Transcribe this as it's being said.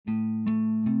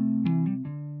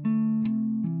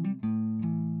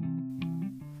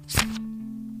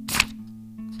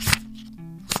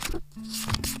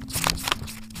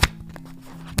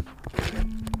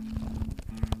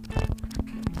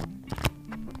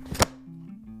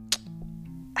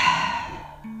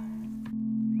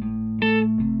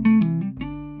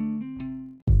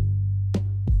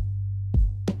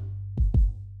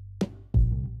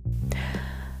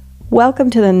Welcome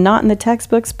to the Not in the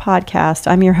Textbooks podcast.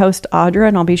 I'm your host, Audra,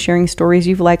 and I'll be sharing stories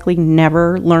you've likely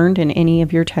never learned in any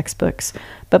of your textbooks.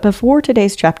 But before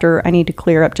today's chapter, I need to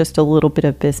clear up just a little bit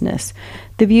of business.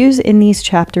 The views in these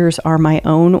chapters are my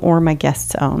own or my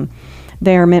guest's own.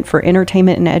 They are meant for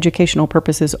entertainment and educational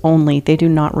purposes only. They do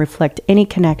not reflect any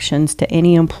connections to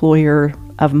any employer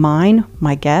of mine,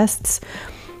 my guests,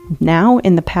 now,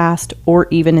 in the past, or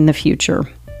even in the future.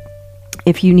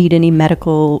 If you need any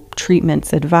medical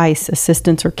treatments, advice,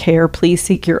 assistance, or care, please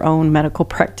seek your own medical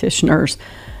practitioners,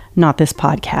 not this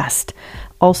podcast.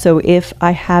 Also, if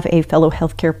I have a fellow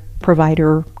healthcare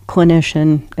provider,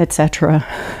 clinician, etc.,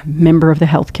 member of the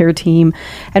healthcare team,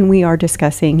 and we are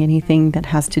discussing anything that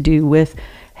has to do with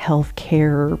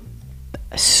healthcare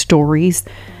stories,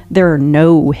 there are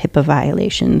no HIPAA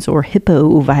violations, or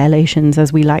HIPPO violations,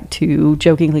 as we like to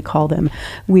jokingly call them.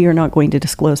 We are not going to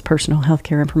disclose personal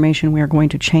healthcare information. We are going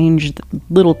to change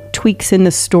little tweaks in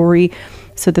the story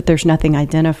so that there's nothing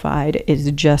identified. It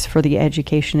is just for the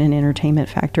education and entertainment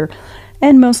factor.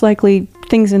 And most likely,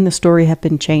 things in the story have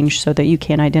been changed so that you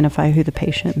can identify who the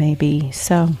patient may be.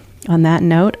 So, on that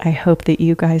note, I hope that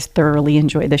you guys thoroughly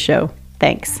enjoy the show.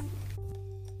 Thanks.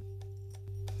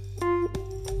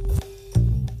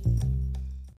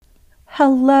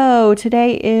 Hello,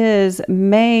 today is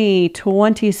May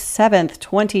 27th,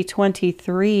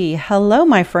 2023. Hello,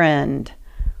 my friend.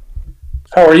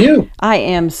 How are you? I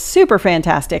am super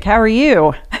fantastic. How are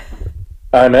you?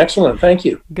 I'm excellent, thank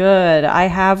you. Good. I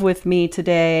have with me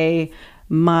today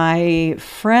my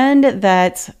friend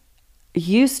that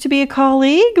used to be a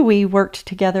colleague. We worked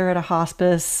together at a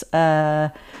hospice,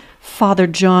 Father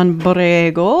John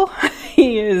Borrego.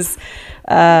 He is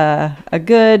a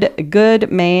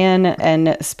good man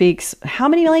and speaks. How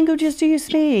many languages do you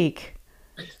speak?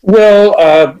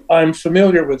 Well, I'm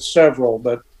familiar with several,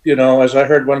 but as I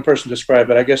heard one person describe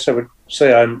it, I guess I would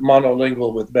say I'm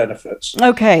monolingual with benefits.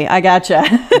 Okay, I gotcha.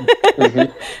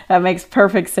 Mm-hmm. That makes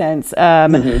perfect sense.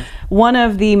 One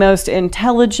of the most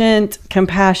intelligent,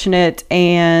 compassionate,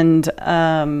 and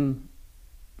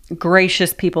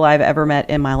gracious people I've ever met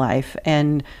in my life,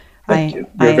 and Thank you.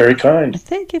 You're very kind.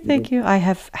 Thank you. I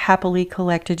have happily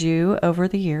collected you over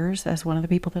the years as one of the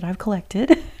people that I've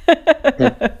collected.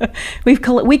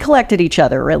 We collected each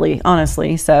other, really,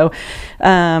 honestly. So,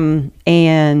 and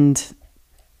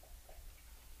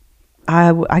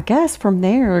I guess from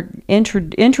there,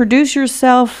 introduce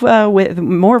yourself with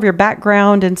more of your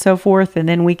background and so forth, and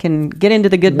then we can get into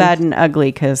the good, bad, and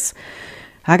ugly, because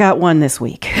I got one this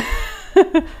week.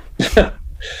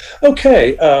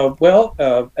 Okay.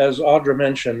 As Audra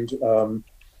mentioned,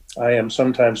 I am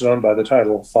sometimes known by the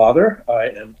title of Father. I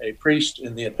am a priest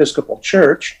in the Episcopal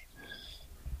Church,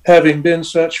 having been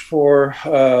such for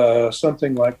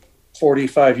something like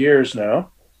 45 years now.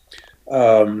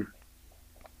 I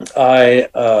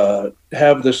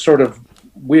have this sort of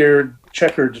weird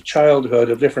checkered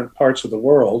childhood of different parts of the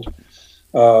world.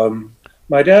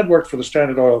 My dad worked for the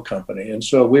Standard Oil Company, and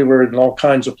so we were in all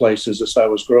kinds of places as I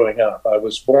was growing up. I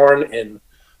was born in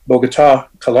Bogota,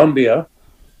 Colombia,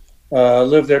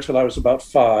 lived there till I was about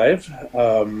 5,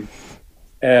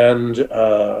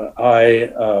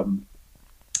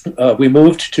 we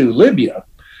moved to Libya,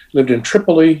 lived in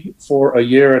Tripoli for a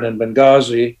year and in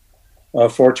Benghazi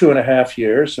for 2.5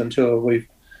 years until we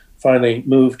finally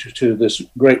moved to this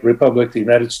great republic, the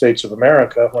United States of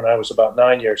America, when I was about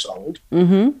 9 years old.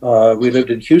 Mm-hmm. We lived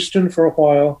in Houston for a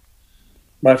while.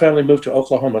 My family moved to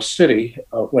Oklahoma City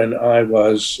when I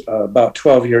was about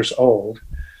 12 years old.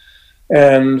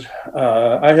 And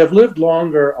I have lived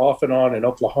longer off and on in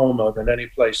Oklahoma than any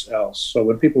place else. So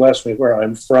when people ask me where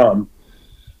I'm from,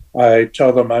 I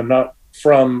tell them I'm not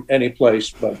from any place,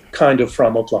 but kind of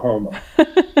from Oklahoma.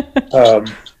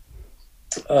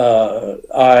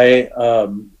 I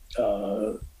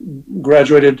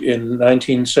graduated in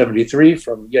 1973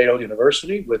 from Yale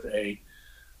University with a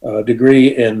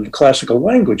degree in classical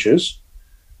languages,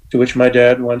 to which my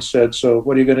dad once said, "So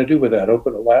what are you going to do with that?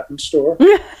 Open a Latin store?"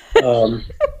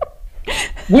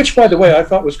 Which, by the way, I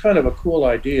thought was kind of a cool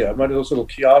idea. One of those little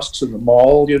kiosks in the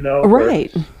mall,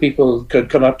 right, where people could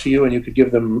come up to you and you could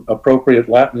give them appropriate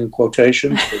Latin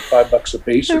quotations for $5 a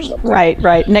piece or something.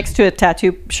 Right. Next to a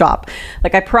tattoo shop.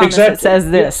 Like, I promise exactly. It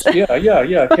says this. Yes.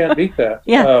 Yeah. Can't beat that.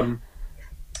 Yeah.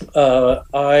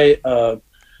 I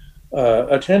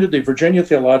attended the Virginia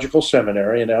Theological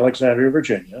Seminary in Alexandria,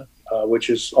 Virginia,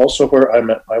 which is also where I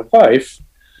met my wife,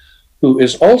 who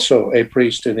is also a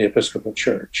priest in the Episcopal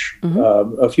Church.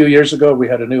 Mm-hmm. A few years ago, we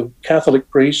had a new Catholic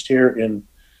priest here in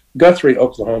Guthrie,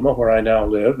 Oklahoma, where I now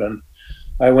live, and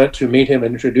I went to meet him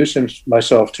and introduce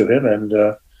myself to him, and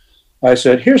I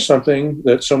said, here's something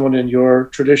that someone in your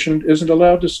tradition isn't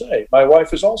allowed to say. My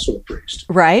wife is also a priest.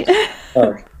 Right.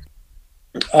 Uh,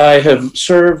 I have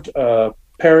served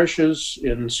parishes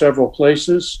in several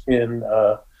places, in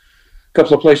a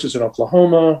couple of places in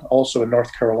Oklahoma, also in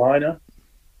North Carolina.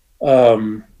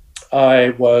 I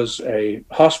was a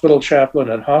hospital chaplain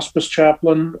and hospice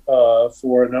chaplain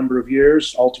for a number of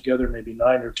years, altogether maybe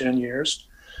 9 or 10 years.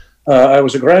 I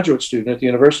was a graduate student at the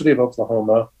University of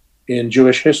Oklahoma in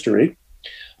Jewish history.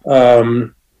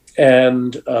 So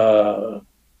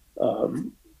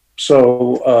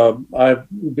I've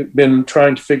been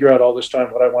trying to figure out all this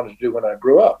time what I wanted to do when I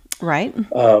grew up. Right.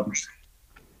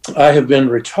 I have been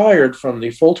retired from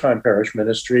the full-time parish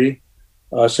ministry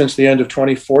since the end of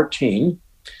 2014.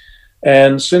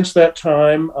 And since that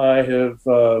time, I have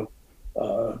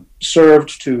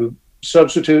served to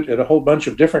substitute at a whole bunch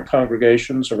of different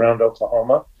congregations around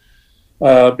Oklahoma.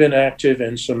 Been active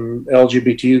in some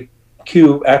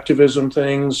LGBTQ activism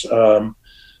things.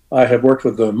 I have worked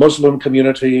with the Muslim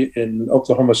community in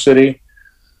Oklahoma City,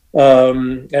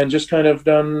 and just kind of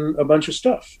done a bunch of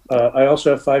stuff. I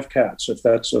also have 5 cats, if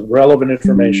that's relevant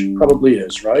information. Probably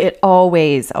is, right? It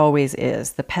always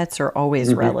is. The pets are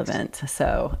always relevant.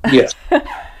 So yes.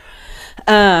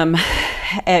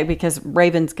 Because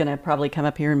Raven's going to probably come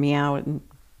up here and meow and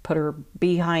put her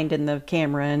behind in the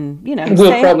camera, and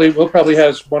we'll probably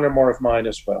have one or more of mine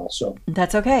as well. So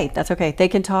that's okay. That's okay. They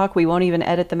can talk. We won't even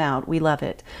edit them out. We love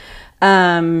it.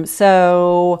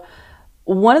 So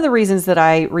one of the reasons that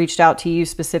I reached out to you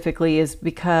specifically is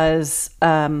because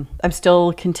I'm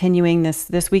still continuing this.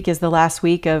 This week is the last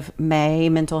week of May,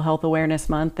 Mental Health Awareness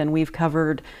Month, and we've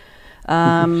covered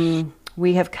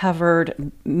we have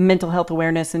covered mental health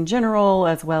awareness in general,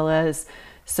 as well as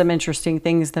some interesting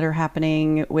things that are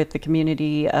happening with the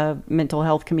community, mental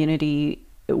health community,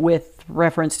 with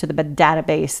reference to the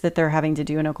database that they're having to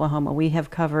do in Oklahoma. We have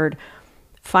covered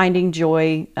finding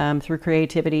joy through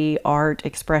creativity, art,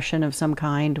 expression of some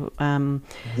kind.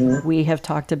 We have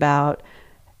talked about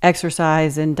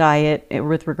exercise and diet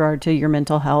with regard to your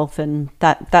mental health and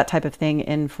that type of thing.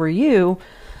 And for you,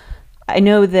 I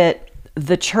know that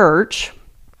the church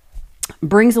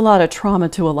brings a lot of trauma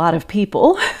to a lot of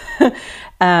people.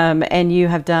 And you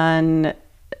have done,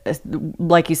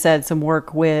 like you said, some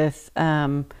work with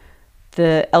the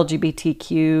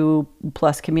LGBTQ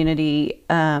plus community,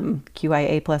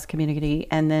 QIA plus community.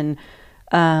 And then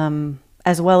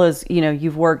as well as,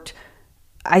 you've worked,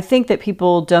 I think that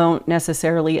people don't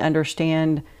necessarily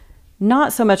understand,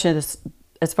 not so much as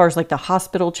far as like the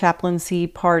hospital chaplaincy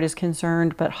part is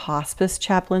concerned, but hospice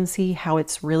chaplaincy, how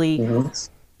it's really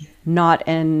not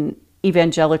an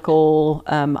evangelical,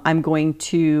 I'm going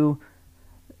to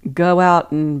go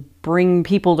out and bring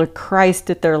people to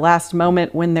Christ at their last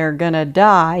moment when they're going to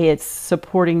die. It's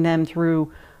supporting them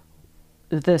through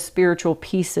the spiritual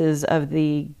pieces of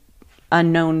the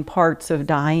unknown parts of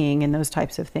dying and those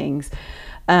types of things.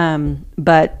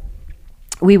 But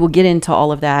we will get into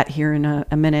all of that here in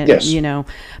a minute, yes.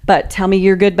 But tell me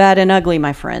your good, bad, and ugly,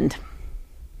 my friend.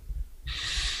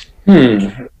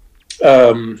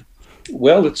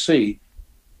 Well, let's see.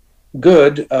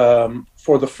 Good.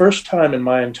 For the first time in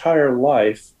my entire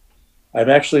life, I've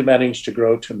actually managed to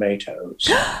grow tomatoes.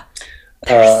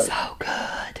 They're so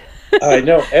good. I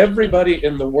know everybody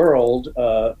in the world,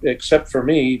 except for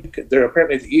me, they're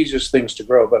apparently the easiest things to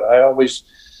grow, but I always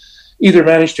either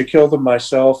manage to kill them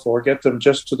myself or get them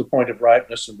just to the point of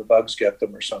ripeness and the bugs get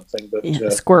them or something. But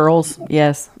squirrels,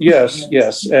 yes.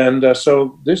 Yes. And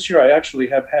so this year I actually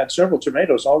have had several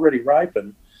tomatoes already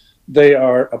ripen. They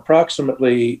are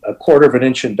approximately 1/4 of an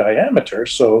inch in diameter.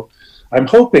 So I'm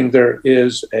hoping there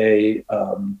is a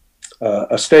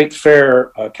state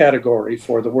fair category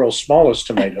for the world's smallest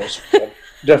tomatoes. I'm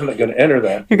definitely going to enter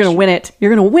that. You're going to win it.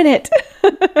 You're going to win it.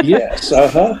 Yes.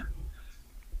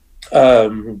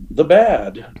 The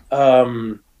bad.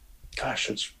 Gosh,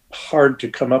 it's hard to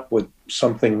come up with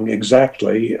something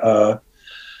exactly. I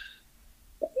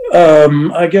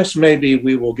guess maybe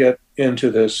we will get into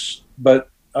this, but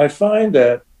I find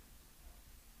that,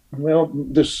 well,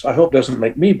 this I hope doesn't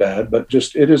make me bad, but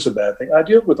just it is a bad thing. I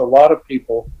deal with a lot of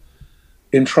people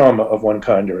in trauma of one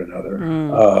kind or another.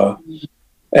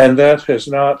 And that has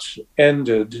not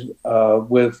ended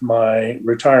with my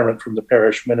retirement from the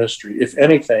parish ministry. If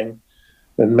anything,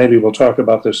 and maybe we'll talk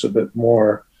about this a bit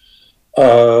more,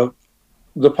 the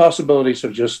possibilities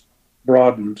have just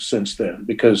broadened since then,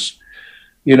 because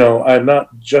I'm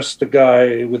not just the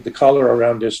guy with the collar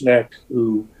around his neck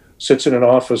who sits in an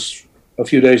office a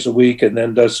few days a week and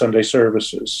then does Sunday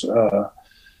services.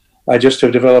 I just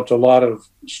have developed a lot of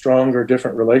stronger,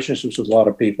 different relationships with a lot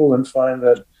of people and find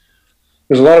that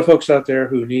there's a lot of folks out there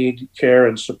who need care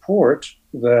and support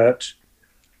that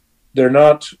they're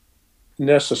not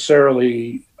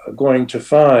necessarily going to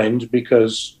find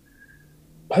because,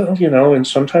 well, and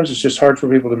sometimes it's just hard for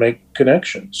people to make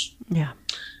connections. Yeah.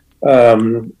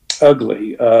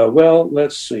 Ugly. Well,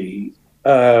 let's see.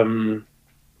 Now,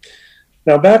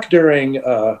 back during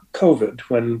COVID,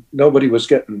 when nobody was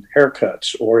getting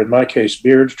haircuts, or in my case,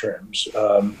 beard trims,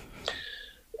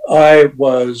 I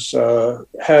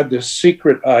had this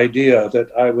secret idea that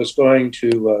I was going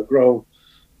to grow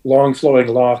long flowing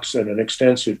locks and an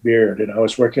extensive beard, and I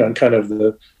was working on kind of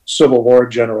the Civil War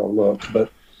general look.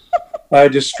 But I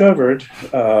discovered,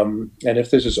 and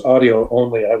if this is audio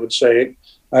only, I would say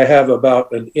I have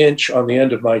about an inch on the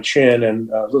end of my chin and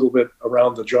a little bit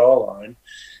around the jawline.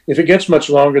 If it gets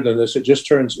much longer than this, it just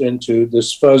turns into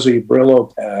this fuzzy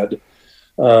Brillo pad.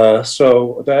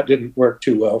 So that didn't work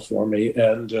too well for me.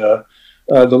 And the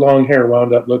long hair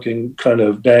wound up looking kind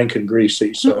of dank and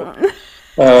greasy. So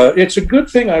it's a good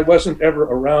thing I wasn't ever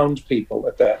around people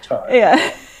at that time.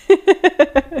 Yeah.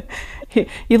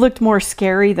 You looked more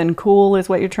scary than cool, is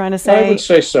what you're trying to say? I would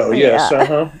say so, yes.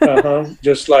 Yeah.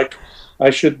 Just like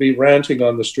I should be ranting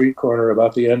on the street corner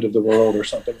about the end of the world or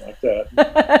something like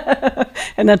that.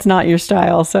 And that's not your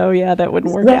style, so yeah, that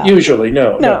wouldn't work out. Not usually,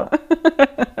 no.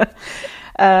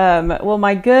 Well,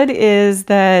 my good is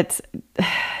that,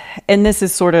 and this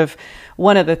is sort of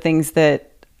one of the things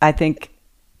that I think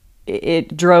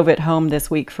it drove it home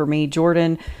this week for me.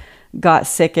 Jordan got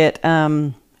sick at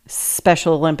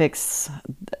Special Olympics.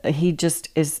 He just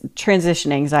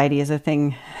transition anxiety is a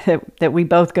thing that we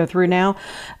both go through now.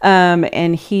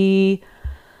 And he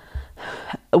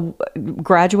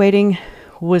graduating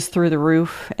was through the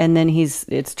roof, and then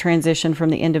it's transition from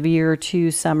the end of year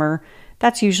to summer.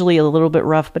 That's usually a little bit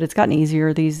rough, but it's gotten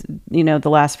easier the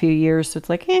last few years. So it's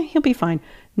like, he'll be fine.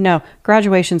 No,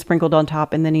 graduation sprinkled on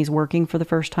top, and then he's working for the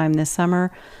first time this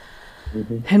summer.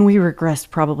 Mm-hmm. And we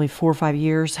regressed probably 4 or 5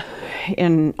 years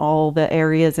in all the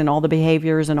areas and all the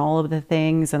behaviors and all of the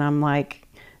things. And I'm like,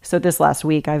 so this last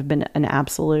week I've been an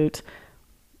absolute,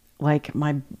 like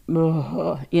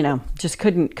just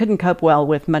couldn't cope well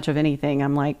with much of anything.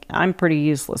 I'm like, I'm pretty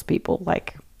useless, people.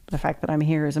 Like, the fact that I'm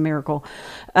here is a miracle.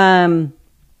 And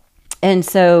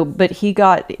so, but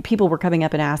people were coming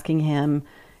up and asking him,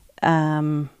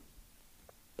 are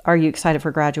you excited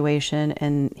for graduation?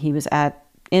 And he was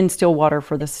in Stillwater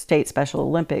for the state Special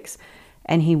Olympics,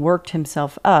 and he worked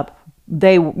himself up.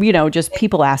 They, just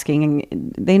people asking,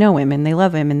 and they know him and they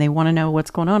love him and they want to know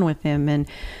what's going on with him.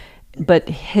 But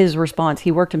his response,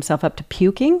 he worked himself up to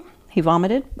puking. He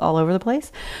vomited all over the place.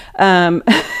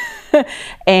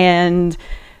 And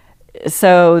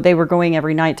so they were going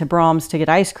every night to Brahms to get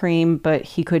ice cream, but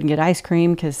he couldn't get ice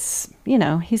cream because, he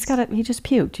just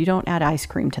puked. You don't add ice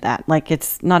cream to that. Like,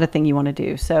 it's not a thing you want to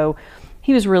do. So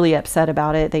he was really upset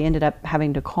about it. They ended up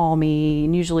having to call me,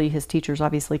 and usually his teachers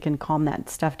obviously can calm that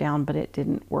stuff down, but it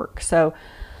didn't work. So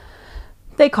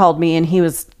they called me, and he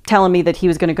was telling me that he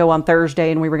was going to go on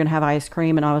Thursday and we were going to have ice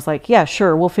cream. And I was like, yeah,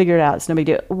 sure, we'll figure it out. It's no big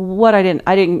deal.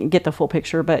 I didn't get the full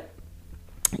picture, but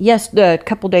yes, a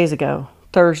couple days ago,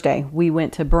 Thursday, we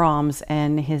went to Brahms,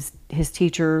 and his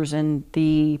teachers and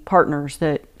the partners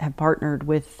that have partnered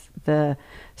with the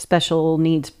special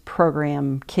needs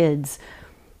program kids,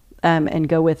 and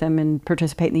go with them and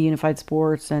participate in the unified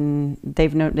sports. And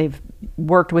they've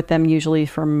worked with them usually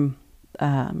from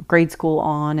grade school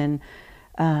on,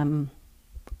 and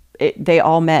they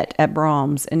all met at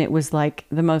Brahms, and it was like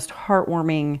the most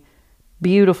heartwarming,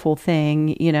 beautiful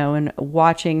thing, and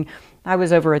watching. I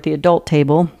was over at the adult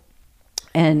table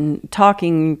and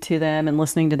talking to them and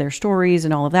listening to their stories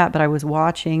and all of that, but I was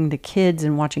watching the kids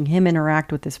and watching him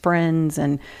interact with his friends.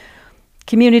 And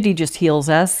community just heals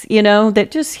us, that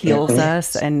just heals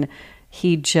us. And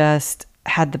he just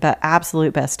had the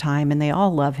absolute best time, and they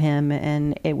all love him.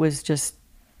 And it was just,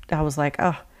 I was like,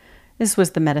 oh, this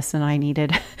was the medicine I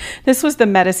needed. This was the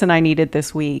medicine I needed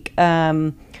this week.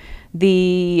 The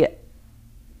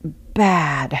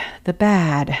bad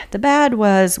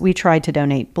was we tried to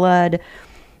donate blood.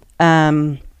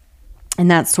 And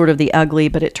that's sort of the ugly,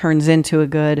 but it turns into a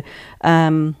good.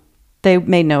 They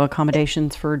made no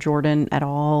accommodations for Jordan at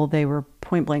all. They were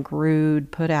point blank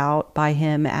rude, put out by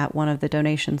him at one of the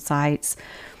donation sites.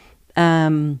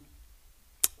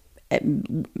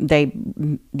 They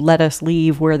let us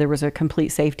leave where there was a complete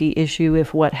safety issue.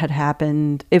 If what had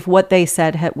happened, if what they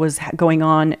said was going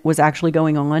on was actually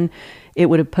going on, it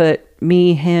would have put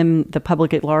me, him, the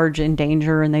public at large in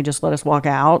danger, and they just let us walk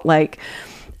out. So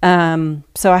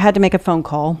I had to make a phone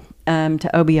call to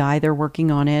OBI. They're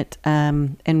working on it.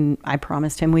 And I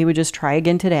promised him we would just try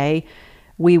again today.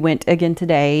 We went again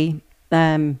today.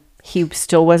 He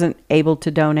still wasn't able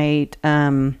to donate,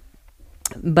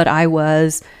 but I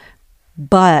was.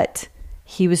 But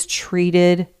he was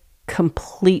treated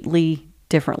completely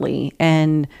differently,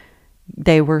 and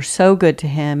they were so good to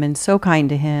him and so kind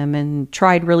to him and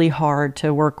tried really hard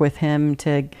to work with him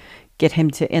to get him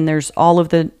to, and there's all of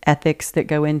the ethics that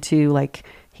go into, like,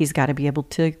 he's got to be able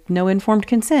to know informed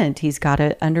consent. He's got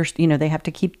to understand, they have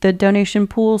to keep the donation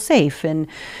pool safe and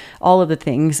all of the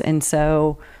things. And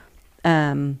so,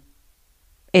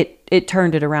 it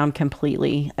turned it around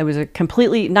completely. It was a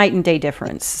completely night and day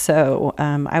difference. So,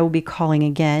 I will be calling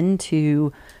again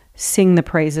to sing the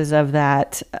praises of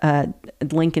that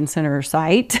Lincoln Center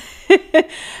site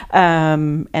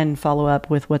and follow up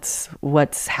with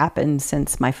what's happened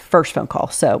since my first phone call.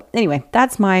 So anyway,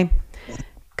 that's my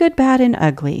good, bad, and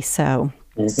ugly. So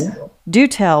do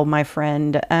tell, my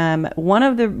friend. One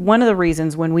of the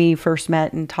reasons when we first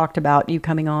met and talked about you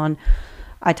coming on,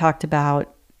 I talked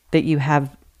about that you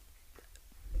have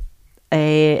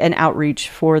an outreach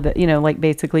for the, like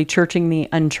basically churching the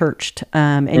unchurched.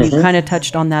 And you kind of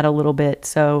touched on that a little bit.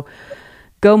 So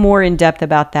go more in depth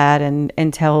about that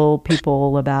and tell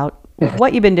people about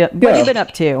what you've been doing, what you've been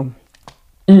up to.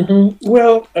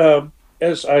 Well,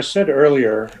 as I said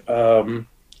earlier,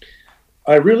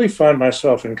 I really find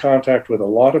myself in contact with a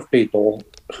lot of people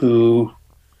who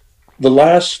the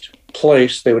last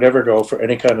place they would ever go for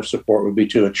any kind of support would be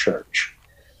to a church.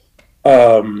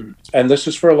 And this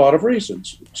is for a lot of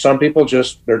reasons. Some people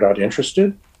they're not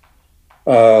interested.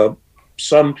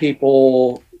 Some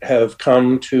people have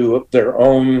come to their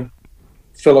own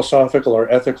philosophical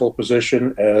or ethical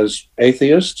position as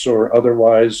atheists or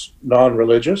otherwise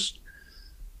non-religious.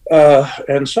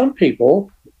 And some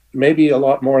people, maybe a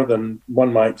lot more than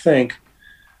one might think,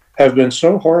 have been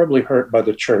so horribly hurt by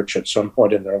the church at some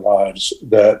point in their lives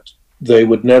that they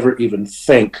would never even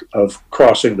think of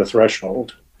crossing the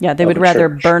threshold. Yeah, they would rather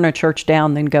burn a church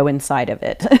down than go inside of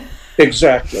it.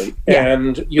 Exactly. Yeah.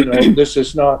 And, this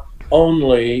is not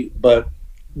only, but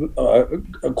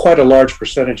quite a large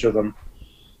percentage of them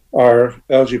are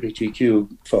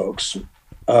LGBTQ folks.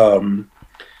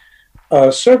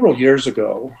 Several years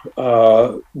ago,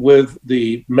 with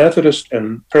the Methodist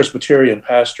and Presbyterian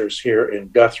pastors here in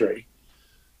Guthrie,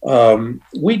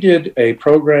 we did a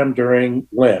program during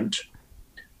Lent,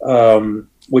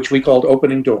 which we called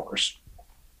Opening Doors.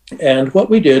 And what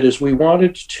we did is we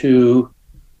wanted to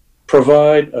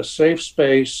provide a safe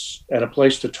space and a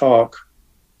place to talk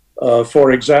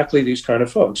for exactly these kind of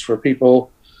folks, for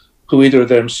people who either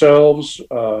themselves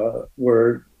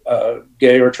were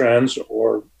gay or trans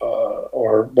or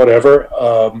whatever,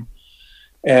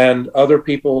 and other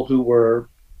people who were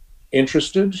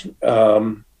interested.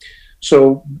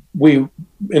 So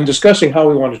in discussing how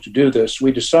we wanted to do this,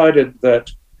 we decided that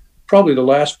probably the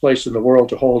last place in the world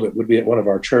to hold it would be at one of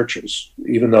our churches,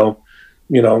 even though,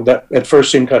 that at first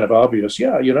seemed kind of obvious.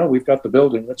 Yeah, we've got the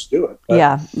building, let's do it. But,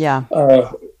 yeah.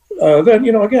 Then,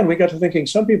 again, we got to thinking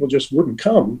some people just wouldn't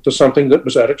come to something that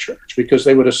was at a church because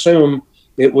they would assume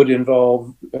it would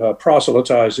involve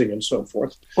proselytizing and so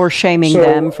forth. Or shaming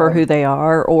them for who they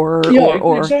are or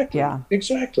exactly. Yeah.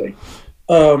 Exactly.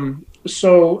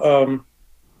 So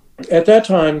at that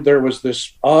time, there was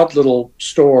this odd little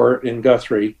store in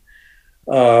Guthrie.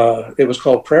 It was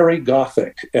called Prairie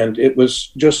Gothic, and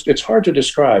it's hard to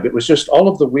describe. It was just all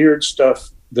of the weird stuff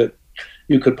that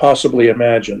you could possibly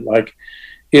imagine. Like,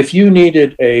 if you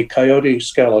needed a coyote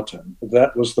skeleton,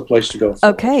 that was the place to go for.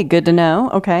 Okay, good to know.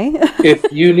 Okay. If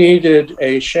you needed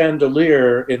a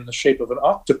chandelier in the shape of an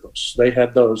octopus, they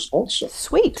had those also.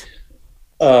 Sweet.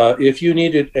 If you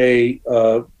needed a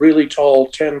really tall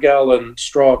 10-gallon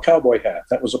straw cowboy hat,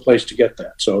 that was a place to get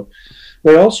that. So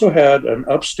they also had an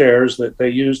upstairs that they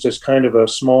used as kind of a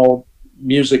small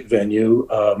music venue.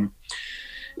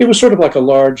 It was sort of like a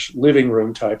large living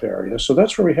room type area. So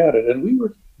that's where we had it.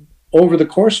 And over the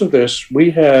course of this, we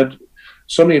had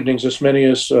some evenings as many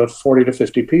as 40 to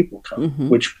 50 people come,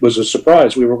 which was a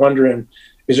surprise. We were wondering,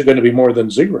 is it going to be more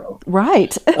than zero?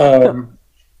 Right.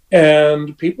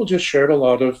 And people just shared a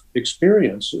lot of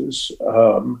experiences.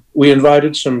 We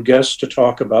invited some guests to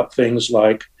talk about things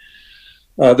like,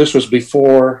 this was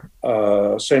before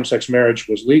same-sex marriage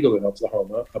was legal in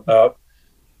Oklahoma, about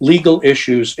legal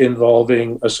issues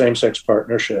involving a same-sex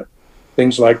partnership,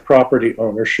 things like property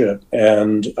ownership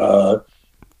and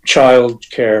child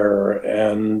care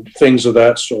and things of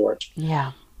that sort.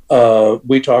 Yeah.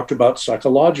 We talked about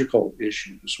psychological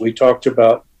issues. We talked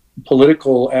about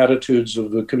political attitudes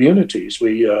of the communities.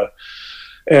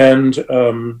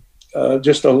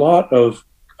 Just a lot of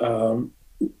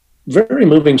very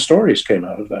moving stories came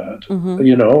out of that.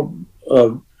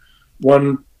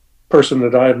 One person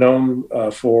that I have known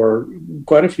for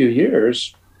quite a few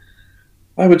years.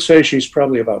 I would say she's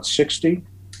probably about 60.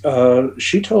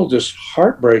 She told this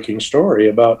heartbreaking story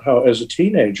about how, as a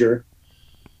teenager,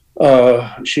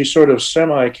 she sort of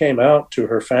semi came out to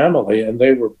her family, and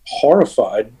they were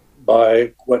horrified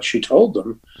by what she told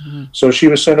them. Mm-hmm. So she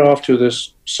was sent off to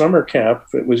this summer camp.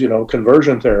 It was,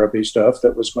 conversion therapy stuff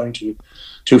that was going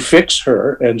to fix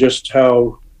her, and just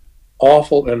how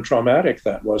awful and traumatic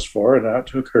that was for her. And that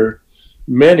took her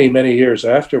many, many years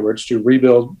afterwards to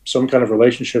rebuild some kind of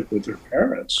relationship with her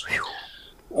parents.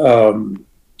 And,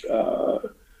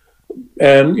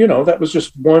 that was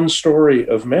just one story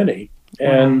of many.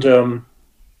 And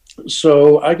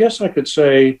so I guess I could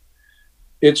say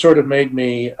it sort of made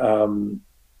me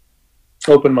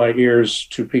open my ears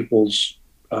to people's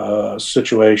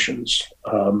situations.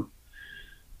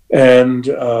 And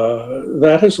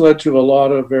that has led to a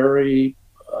lot of very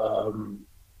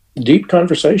deep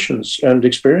conversations and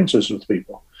experiences with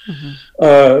people.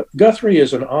 Mm-hmm. Guthrie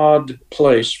is an odd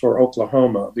place for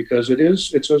Oklahoma because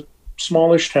it's a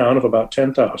smallish town of about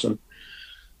 10,000.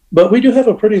 But we do have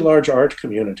a pretty large art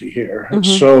community here.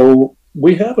 Mm-hmm. So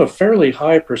we have a fairly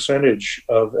high percentage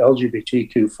of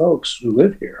LGBTQ folks who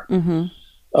live here.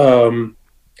 Mm-hmm.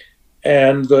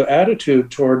 And the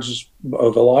attitude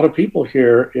of a lot of people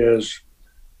here is,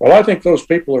 well, I think those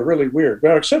people are really weird.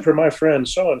 Well, except for my friend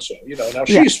so-and-so, now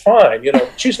she's fine.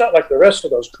 She's not like the rest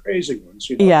of those crazy ones.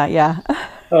 Yeah.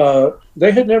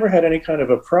 They had never had any kind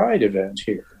of a pride event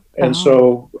here. And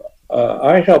so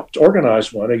I helped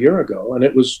organize one a year ago, and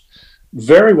it was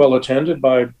very well attended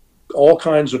by all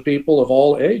kinds of people of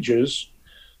all ages.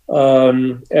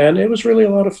 And it was really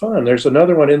a lot of fun. There's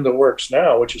another one in the works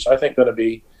now, which is, I think, going to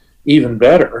be even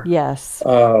better. Yes.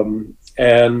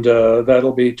 And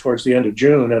that'll be towards the end of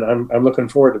June, and I'm looking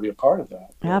forward to be a part of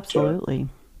that. Absolutely.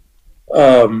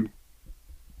 So,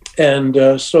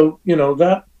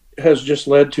 that has just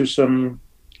led to some,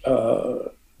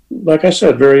 like I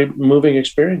said, very moving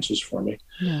experiences for me.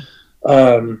 Yeah.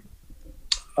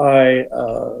 I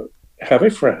have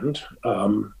a friend,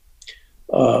 and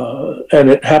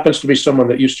it happens to be someone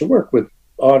that used to work with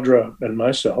Audra and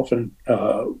myself, and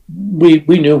we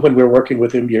knew when we were working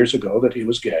with him years ago that he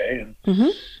was gay, and mm-hmm.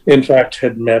 in fact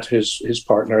had met his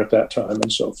partner at that time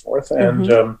and so forth.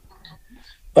 And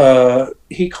mm-hmm.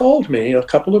 He called me a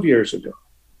couple of years ago,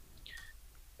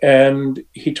 and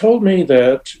he told me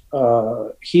that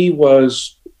he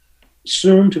was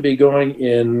soon to be going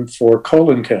in for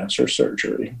colon cancer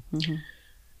surgery. Mm-hmm.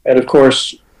 And of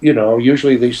course,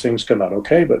 usually these things come out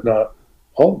okay, but not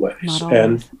always. Not always.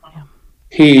 And yeah.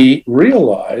 He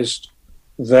realized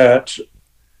that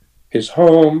his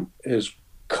home, his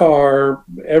car,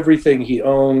 everything he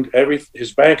owned,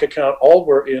 his bank account, all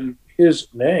were in his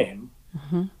name.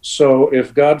 Mm-hmm. So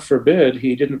if, God forbid,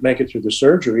 he didn't make it through the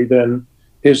surgery, then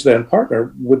his then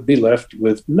partner would be left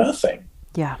with nothing.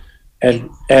 Yeah.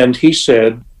 And he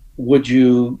said, would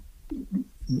you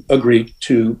agree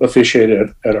to officiate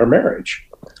at our marriage?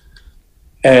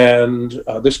 And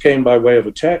this came by way of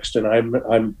a text, and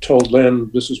I'm told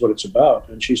Lynn, this is what it's about.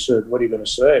 And she said, what are you going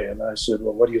to say? And I said,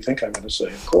 well, what do you think I'm going to say?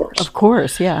 Of course. Of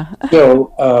course, yeah.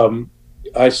 So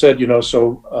I said,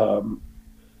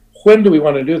 when do we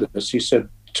want to do this? He said,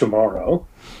 tomorrow.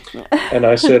 And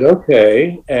I said,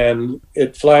 okay. And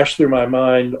it flashed through my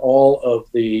mind all of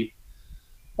the,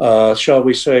 shall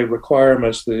we say,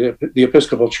 requirements the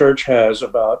Episcopal Church has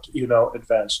about,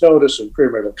 advance notice and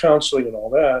premarital counseling and all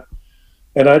that.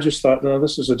 And I just thought, no,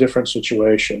 this is a different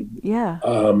situation. Yeah.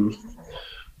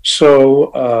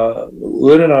 So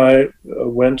Lynn and I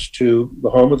went to the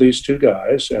home of these two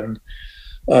guys, and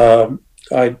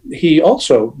he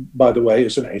also, by the way,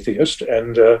 is an atheist.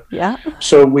 And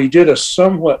so we did a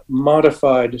somewhat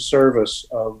modified service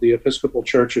of the Episcopal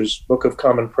Church's Book of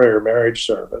Common Prayer marriage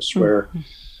service, where,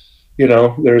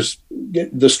 there's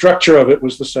the structure of it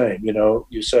was the same.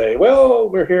 You say, well,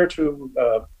 we're here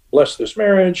to bless this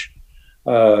marriage.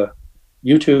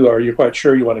 You two, are you quite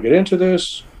sure you want to get into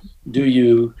this? Do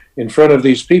you, in front of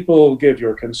these people, give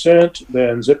your consent?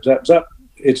 Then zip, zap, zap,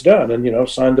 it's done, and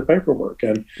sign the paperwork.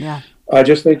 And I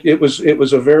just think it was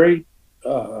a very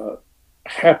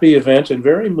happy event and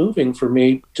very moving for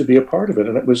me to be a part of it.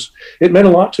 And it meant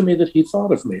a lot to me that he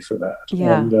thought of me for that.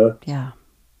 Yeah.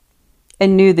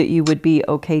 And knew that you would be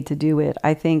okay to do it.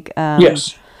 I think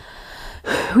yes,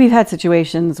 we've had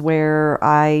situations where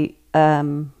I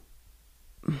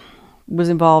was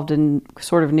involved and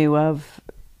sort of knew of,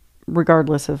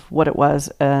 regardless of what it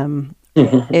was. The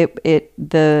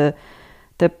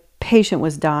patient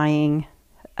was dying,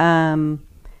 and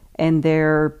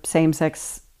their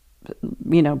same-sex,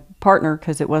 partner,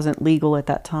 because it wasn't legal at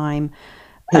that time,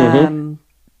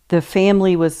 The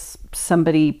family was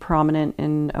somebody prominent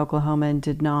in Oklahoma and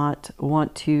did not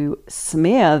want to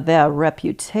smear their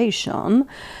reputation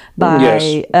by,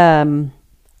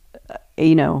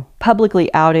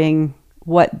 publicly outing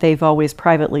what they've always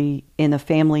privately in the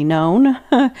family known.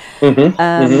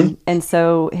 And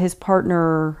so his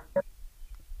partner,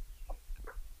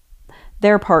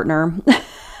 their partner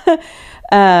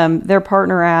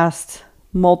asked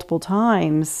multiple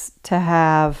times to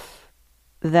have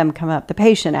them come up. The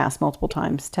patient asked multiple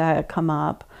times to come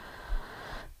up,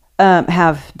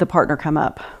 have the partner come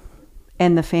up,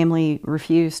 and the family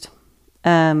refused.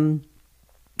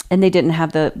 And they didn't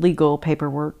have the legal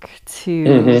paperwork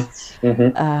to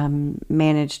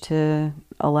manage to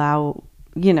allow,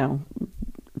 you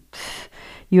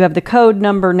have the code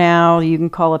number now, you can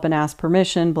call up and ask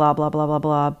permission, blah, blah, blah,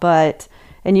 blah, blah.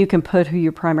 And you can put who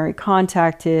your primary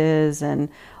contact is and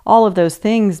all of those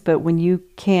things. But when you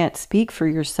can't speak for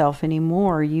yourself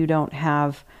anymore, you don't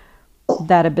have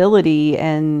that ability.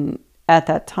 And at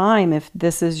that time, if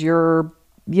this is your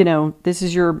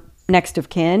next of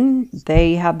kin,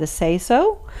 they have the say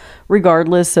so,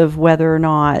 regardless of whether or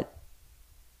not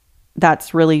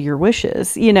that's really your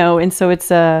wishes, and so it's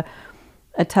a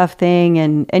tough thing.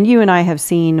 And you and I have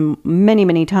seen many,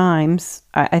 many times.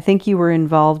 I think you were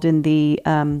involved in the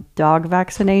dog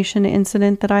vaccination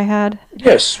incident that I had.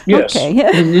 Yes.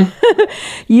 Okay.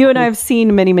 You and I have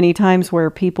seen many, many times where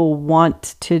people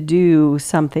want to do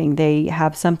something. They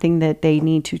have something that they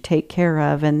need to take care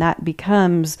of, and that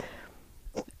becomes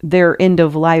their end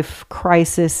of life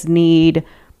crisis need,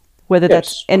 whether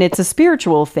that's, and it's a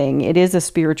spiritual thing. It is a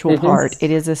spiritual part.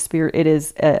 It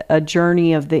is a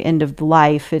journey of the end of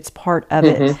life. It's part of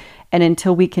it. And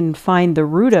until we can find the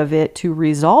root of it to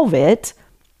resolve it,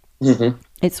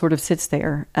 it sort of sits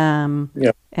there.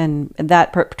 And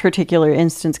that particular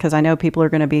instance, because I know people are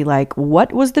going to be like,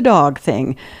 what was the dog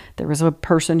thing? There was a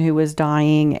person who was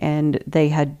dying and they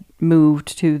had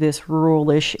moved to this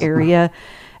rural-ish area,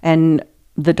 and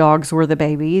the dogs were the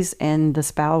babies, and the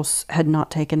spouse had not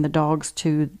taken the dogs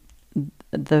to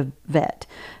the vet.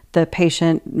 The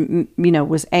patient,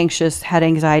 was anxious, had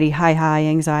anxiety, high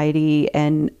anxiety.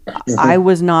 And I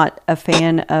was not a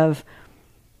fan of,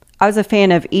 assess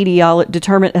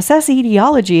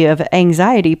etiology of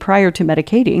anxiety prior to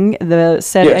medicating the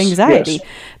said anxiety,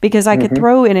 because I could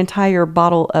throw an entire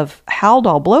bottle of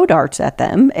Haldol blow darts at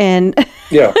them, and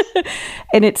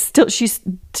and it's still,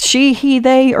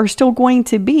 they are still going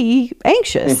to be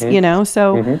anxious,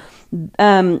 So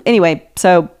anyway,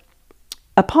 so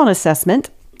upon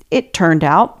assessment, it turned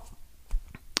out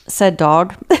said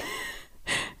dog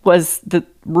was the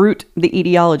root, the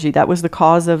etiology. That was the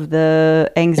cause of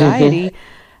the anxiety.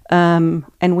 And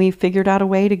we figured out a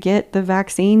way to get the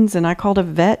vaccines, and I called a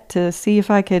vet to see if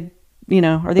I could,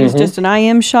 are these just an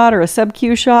IM shot or a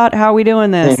sub-Q shot? How are we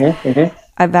doing this?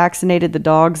 I vaccinated the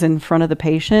dogs in front of the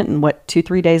patient, and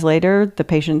 2-3 days later, the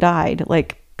patient died,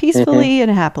 like peacefully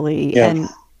and happily. And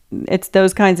it's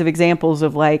those kinds of examples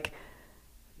of like,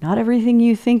 not everything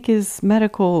you think is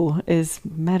medical is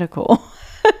medical.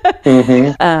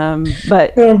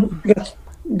 But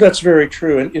that's very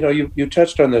true. And you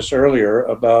touched on this earlier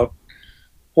about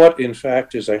what in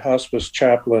fact is a hospice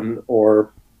chaplain,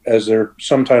 or as they're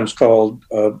sometimes called,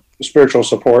 a spiritual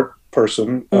support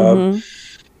person.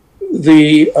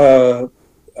 The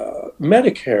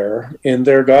Medicare, in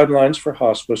their guidelines for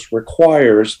hospice,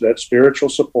 requires that spiritual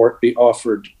support be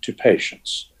offered to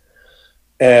patients.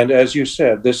 And as you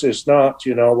said, this is not,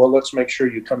 let's make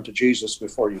sure you come to Jesus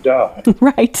before you die.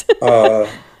 Right.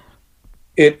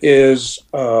 It is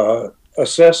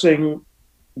assessing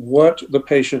what the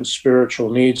patient's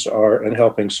spiritual needs are and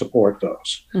helping support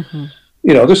those.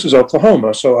 This is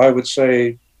Oklahoma, so I would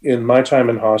say in my time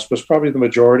in hospice, probably the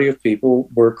majority of people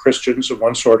were Christians of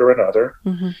one sort or another.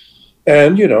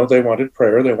 And, they wanted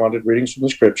prayer, they wanted readings from the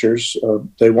scriptures,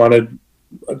 they wanted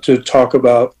to talk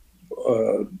about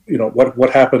what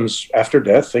happens after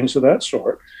death, things of that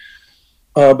sort.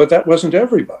 But that wasn't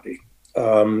everybody.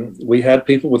 We had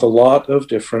people with a lot of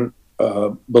different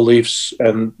beliefs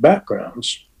and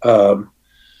backgrounds.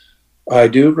 I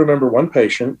do remember one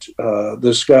patient,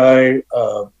 this guy,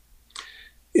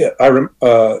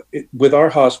 with our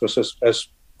hospice, as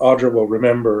Audra will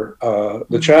remember,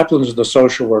 the chaplains and the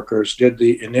social workers did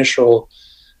the initial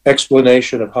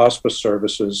explanation of hospice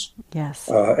services,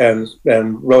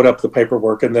 and wrote up the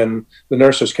paperwork, and then the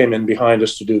nurses came in behind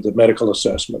us to do the medical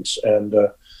assessments. And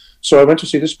so I went to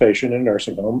see this patient in a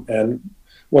nursing home, and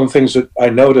one of the things that I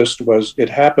noticed was it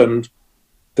happened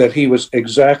that he was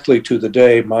exactly to the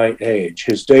day my age.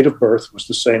 His date of birth was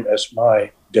the same as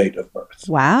my date of birth.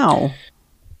 Wow.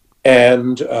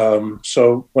 And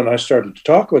so when I started to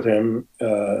talk with him,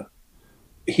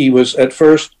 he was at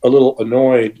first a little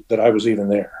annoyed that I was even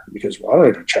there because, well,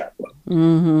 I'm a chaplain.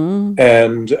 Mm-hmm.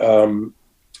 And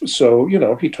so,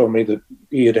 he told me that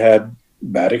he had had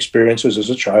bad experiences as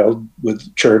a child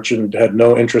with church and had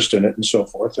no interest in it and so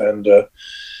forth. And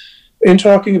in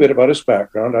talking a bit about his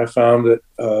background, I found that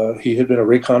he had been a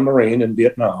recon Marine in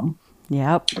Vietnam.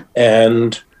 Yep.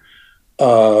 And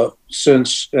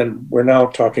and we're now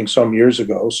talking some years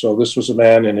ago, so this was a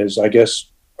man in his, I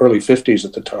guess, early 50s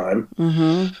at the time,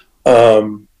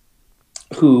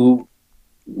 who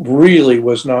really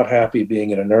was not happy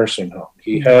being in a nursing home.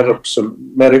 He had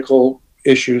some medical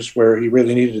issues where he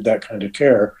really needed that kind of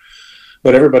care,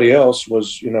 but everybody else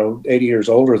was, 80 years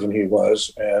older than he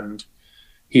was, and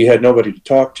he had nobody to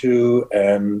talk to,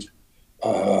 and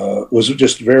was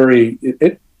just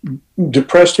it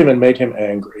depressed him and made him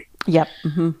angry. Yep.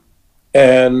 Mm-hmm.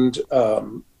 And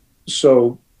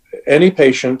so any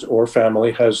patient or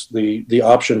family has the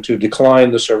option to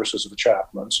decline the services of a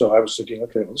chaplain. So I was thinking,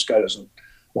 okay, well, this guy doesn't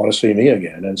want to see me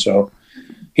again. And so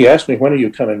he asked me, when are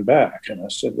you coming back? And I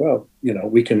said, well,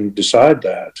 we can decide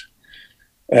that.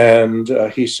 And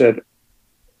he said,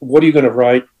 what are you going to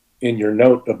write in your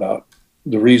note about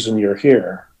the reason you're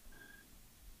here?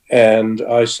 And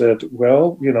I said,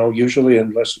 well, usually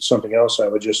unless it's something else, I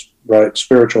would just write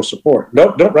spiritual support.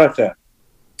 No, don't write that.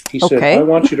 He said, I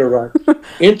want you to write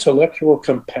intellectual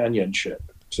companionship.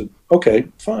 I said, okay,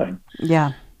 fine.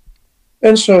 Yeah.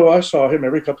 And so I saw him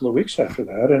every couple of weeks after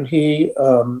that. And he,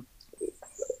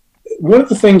 one of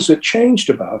the things that changed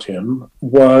about him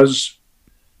was,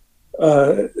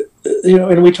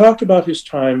 and we talked about his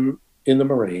time in the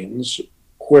Marines,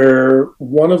 where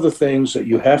one of the things that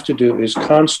you have to do is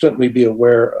constantly be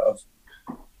aware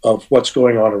of what's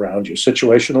going on around you.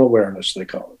 Situational awareness, they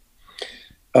call it.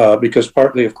 Because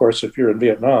partly, of course, if you're in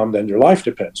Vietnam, then your life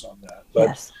depends on that. But,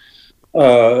 yes.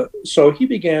 So he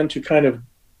began to kind of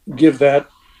give that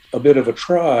a bit of a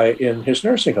try in his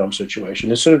nursing home situation.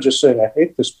 Instead of just saying, I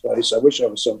hate this place, I wish I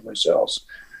was someplace else,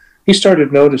 he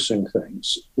started noticing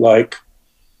things like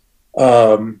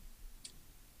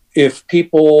if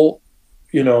people,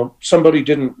 somebody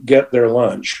didn't get their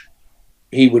lunch,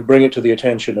 he would bring it to the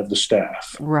attention of the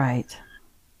staff. Right.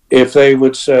 If they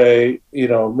would say,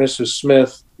 Mrs.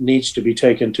 Smith needs to be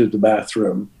taken to the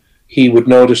bathroom, he would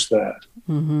notice that.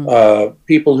 Mm-hmm.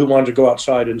 People who wanted to go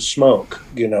outside and smoke,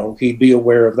 he'd be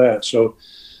aware of that. So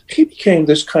he became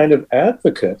this kind of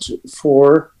advocate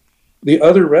for the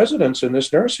other residents in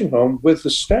this nursing home with the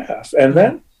staff. And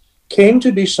that came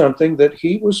to be something that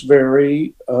he was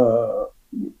very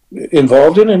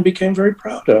involved in and became very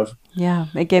proud of. Yeah,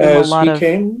 it gave him a lot of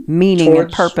meaning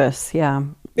and purpose. Yeah.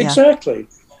 Exactly.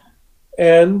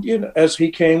 And, as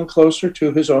he came closer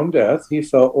to his own death, he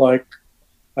felt like,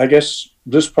 I guess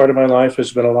this part of my life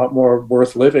has been a lot more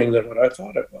worth living than what I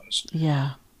thought it was.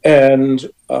 Yeah. And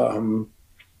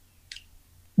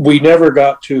we never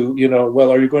got to,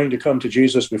 well, are you going to come to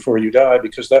Jesus before you die?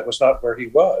 Because that was not where he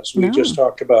was. We just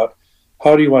talked about,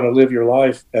 how do you want to live your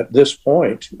life at this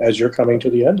point as you're coming to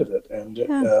the end of it? And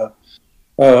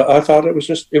I thought it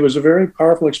was a very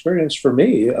powerful experience for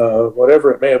me,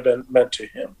 whatever it may have been meant to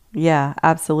him. Yeah,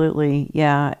 absolutely.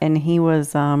 Yeah. And he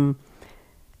was one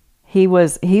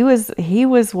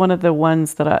of the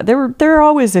ones that there are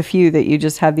always a few that you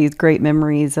just have these great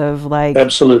memories of, like,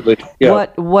 absolutely. Yeah.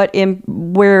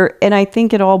 And I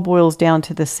think it all boils down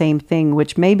to the same thing,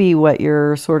 which may be what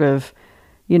you're sort of,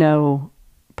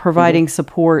 providing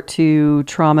support to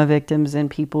trauma victims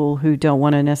and people who don't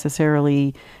want to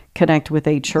necessarily connect with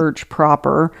a church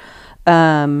proper,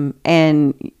 and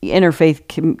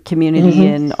interfaith community,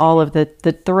 and all of the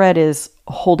thread is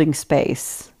holding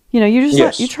space. You're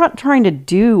just not trying to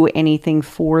do anything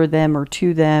for them or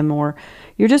to them, or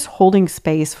you're just holding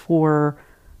space for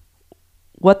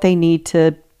what they need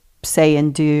to say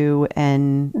and do.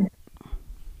 And,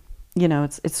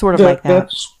 it's sort of like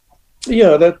that.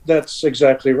 That's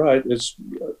exactly right. It's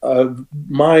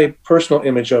my personal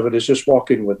image of it is just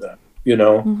walking with them.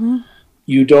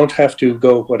 You don't have to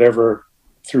go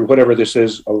through whatever this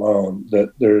is alone.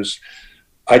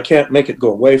 I can't make it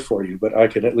go away for you, but I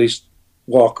can at least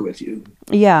walk with you.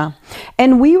 Yeah.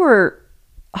 And we were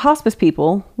hospice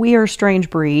people. We are a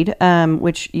strange breed,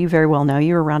 which you very well know.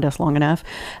 You were around us long enough.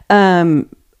 That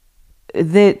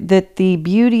the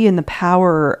beauty and the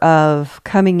power of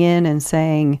coming in and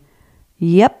saying,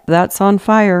 yep, that's on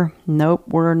fire. Nope,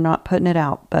 we're not putting it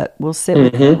out, but we'll sit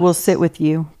with you. We'll sit with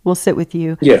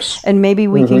you. Yes. And maybe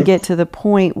we can get to the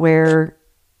point where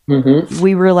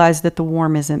we realize that the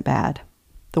warm isn't bad.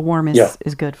 The warm is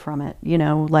good from it,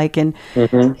 and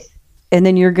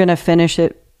then you're going to finish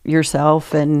it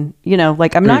yourself. And,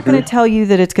 like, I'm not going to tell you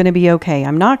that it's going to be okay.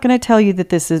 I'm not going to tell you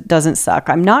that doesn't suck.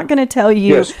 I'm not going to tell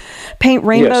you paint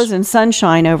rainbows and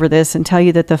sunshine over this and tell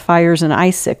you that the fire's an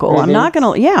icicle. I'm not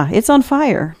going to, it's on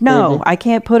fire. No, I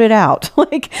can't put it out.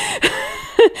 Like,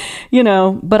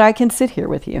 but I can sit here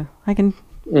with you. I can,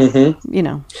 Yeah.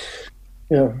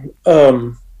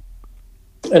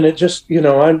 And it just,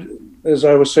 as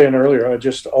I was saying earlier,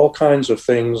 all kinds of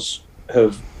things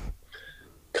have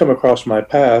come across my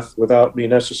path without me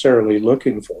necessarily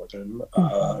looking for them,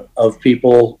 of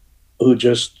people who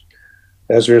just,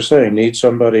 as you're saying, need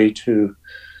somebody to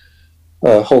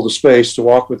hold a space, to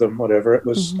walk with them, whatever. It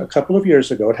was a couple of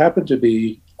years ago. It happened to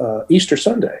be Easter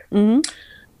Sunday.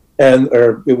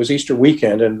 Or it was Easter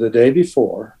weekend, and the day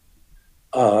before,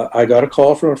 I got a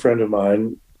call from a friend of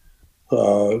mine.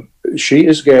 She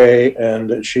is gay,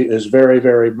 and she is very,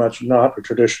 very much not a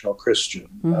traditional Christian.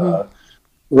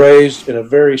 Raised in a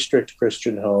very strict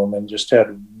Christian home, and just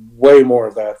had way more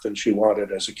of that than she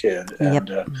wanted as a kid. And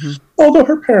although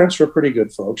her parents were pretty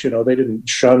good folks, they didn't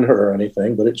shun her or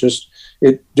anything, but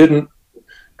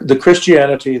the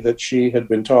Christianity that she had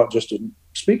been taught just didn't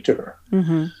speak to her.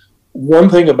 One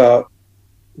thing about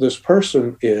this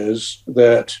person is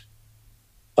that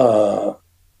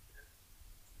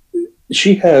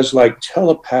she has like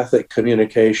telepathic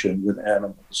communication with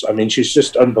animals. I mean, she's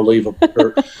just unbelievable.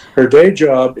 Her day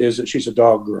job is that she's a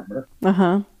dog groomer.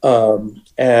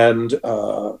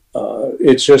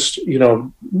 It's just,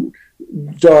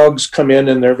 dogs come in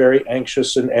and they're very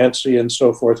anxious and antsy and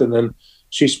so forth. And then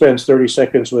she spends 30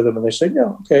 seconds with them and they say,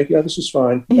 no, okay, yeah, this is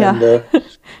fine.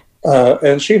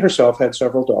 And she herself had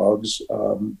several dogs.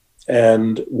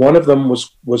 And one of them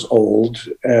was old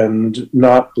and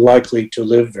not likely to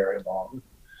live very long.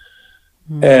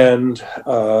 And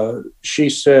she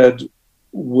said,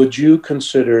 would you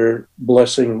consider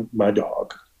blessing my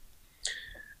dog?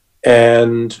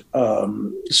 And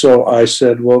so I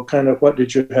said, well, kind of what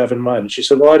did you have in mind? And she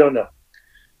said, well, I don't know.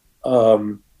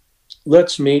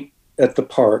 Let's meet at the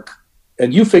park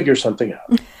and you figure something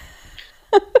out.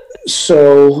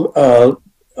 So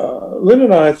Lynn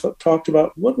and I talked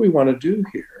about what we want to do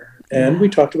here. And we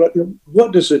talked about,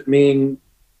 what does it mean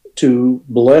to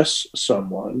bless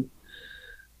someone?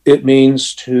 It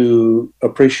means to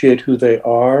appreciate who they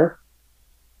are.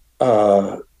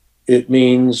 It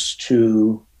means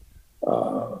to,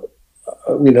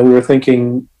 we were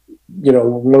thinking,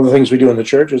 one of the things we do in the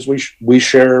church is we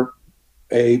share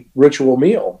a ritual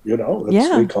meal, we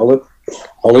call it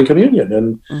Holy Communion.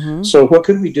 And so what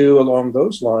could we do along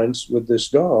those lines with this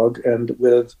dog and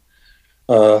with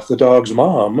the dog's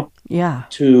mom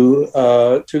to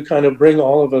kind of bring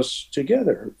all of us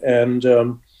together? And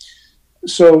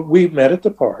so we met at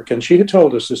the park, and she had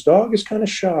told us this dog is kind of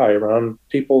shy around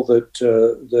people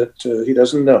that he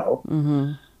doesn't know.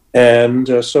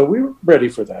 And so we were ready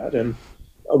for that. And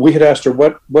we had asked her,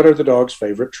 what are the dog's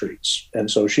favorite treats?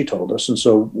 And so she told us. And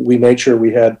so we made sure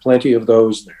we had plenty of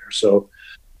those there. So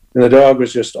and the dog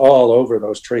was just all over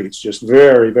those treats, just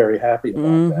very, very happy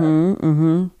about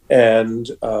that. And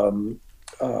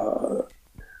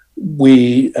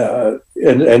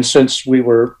since we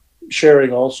were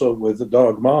sharing also with the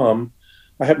dog mom,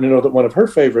 I happen to know that one of her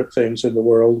favorite things in the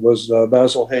world was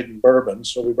Basil Hayden bourbon.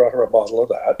 So we brought her a bottle of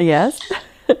that. Yes.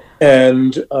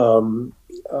 And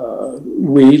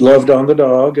we loved on the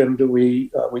dog, and we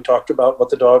talked about what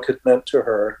the dog had meant to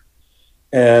her.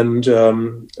 And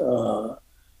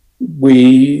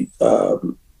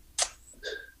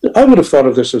I would have thought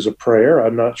of this as a prayer.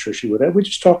 I'm not sure she would have. We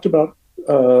just talked about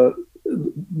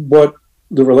what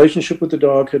the relationship with the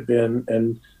dog had been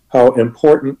and how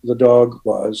important the dog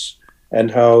was,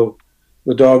 and how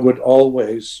the dog would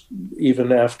always,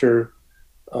 even after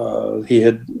he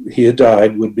had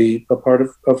died, would be a part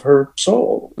of her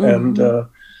soul. And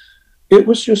it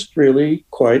was just really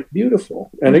quite beautiful.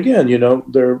 And again,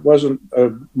 there wasn't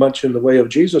much in the way of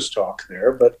Jesus talk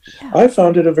there, but I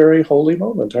found it a very holy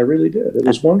moment. I really did. It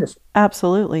was wonderful.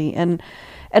 Absolutely. And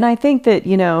I think that,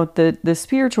 the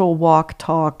spiritual walk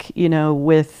talk,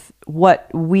 with what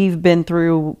we've been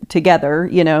through together,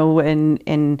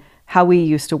 and how we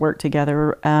used to work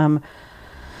together,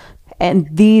 and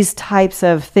these types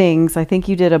of things. I think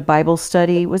you did a Bible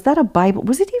study. Was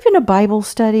it even a Bible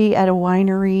study at a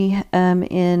winery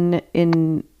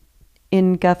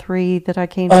in Guthrie that I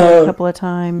came to a couple of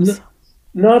times?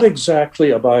 Not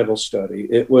exactly a Bible study.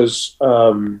 It was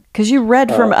because you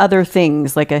read from other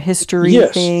things, like a history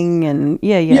thing, and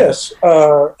Yes,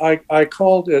 I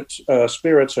called it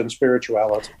Spirits and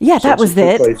Spirituality. Yeah, that was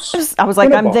it. I was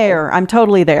like, I'm there. I'm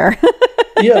totally there.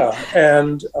 Yeah,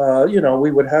 and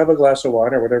we would have a glass of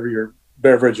wine or whatever your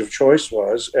beverage of choice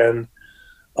was, and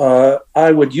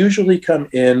I would usually come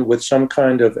in with some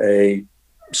kind of a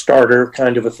starter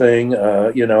kind of a thing,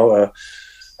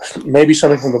 maybe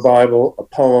something from the Bible, a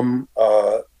poem,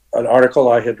 an article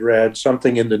I had read,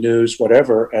 something in the news,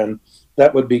 whatever, and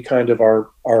that would be kind of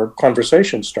our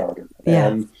conversation starter. Yeah.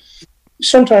 And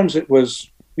sometimes it was,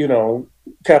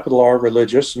 capital R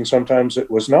religious, and sometimes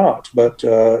it was not, but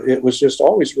it was just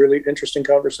always really interesting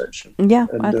conversation. Yeah,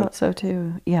 and, I thought so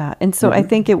too. Yeah. And so I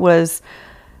think it was,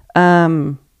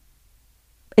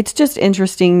 it's just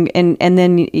interesting. And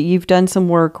then you've done some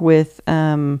work with,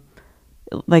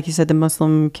 like you said, the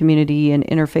Muslim community and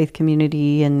interfaith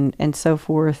community and so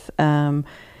forth, in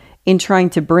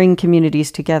trying to bring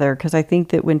communities together. Because I think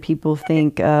that when people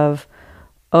think of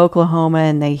Oklahoma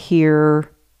and they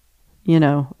hear,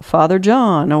 Father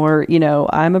John, or,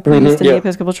 I'm a priest in the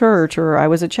Episcopal Church, or I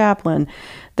was a chaplain,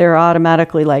 they're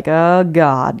automatically like, oh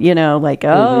God,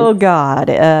 oh God.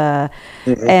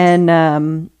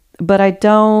 But I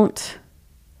don't,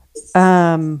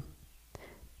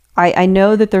 I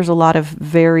know that there's a lot of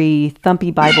very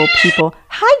thumpy Bible people.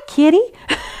 Hi, kitty.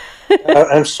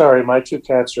 I'm sorry, my two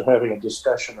cats are having a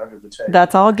discussion under the table.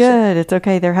 That's all good. It's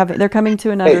okay. They're coming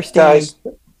to an understanding. Guys,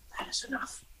 that is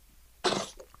enough.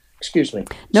 Excuse me.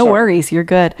 No worries. You're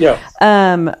good. Yeah.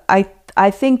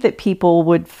 I think that people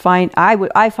would find,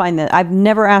 I find that I've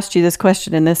never asked you this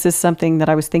question, and this is something that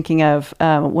I was thinking of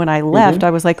when I left. I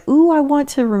was like, ooh, I want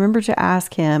to remember to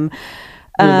ask him,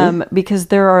 because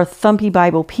there are thumpy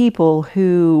Bible people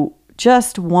who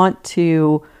just want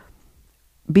to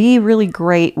be really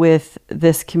great with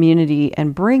this community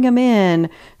and bring them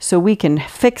in so we can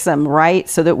fix them, right?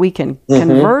 So that we can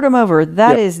convert them over.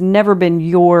 That has never been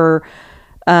your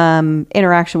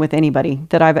interaction with anybody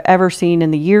that I've ever seen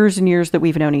in the years and years that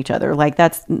we've known each other. Like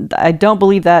I don't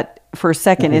believe that for a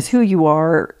second is who you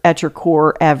are at your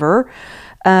core ever.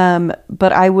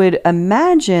 But I would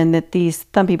imagine that these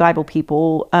thumpy Bible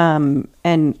people, and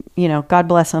God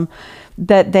bless them,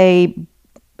 that they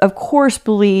of course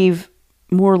believe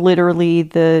more literally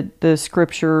the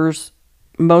scriptures,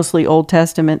 mostly Old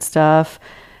Testament stuff,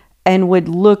 and would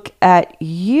look at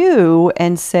you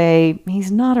and say,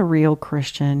 he's not a real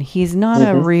Christian. He's not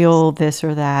a real this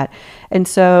or that. And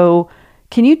so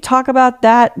can you talk about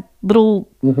that little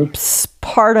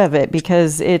part of it?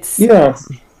 Because it's... Yeah.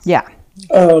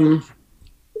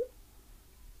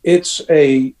 It's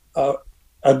a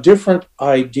different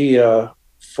idea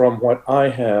from what I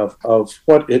have of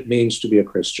what it means to be a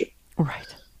Christian.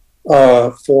 Right.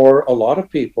 For a lot of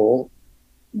people,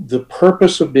 the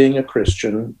purpose of being a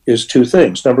Christian is two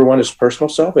things. Number one is personal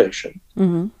salvation.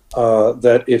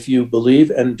 That if you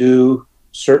believe and do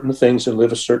certain things and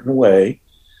live a certain way,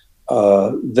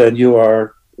 then you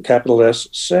are, capital S,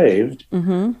 saved,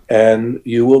 and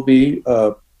you will be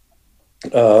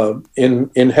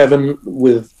in heaven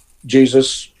with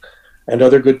Jesus and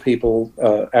other good people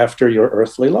after your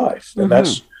earthly life. And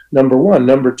that's number one.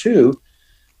 Number two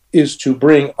is to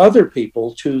bring other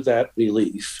people to that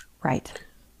belief. Right.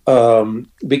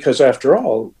 Because after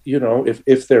all,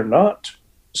 if they're not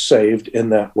saved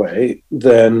in that way,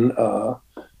 then,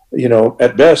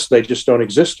 at best, they just don't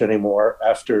exist anymore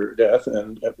after death.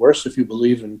 And at worst, if you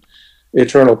believe in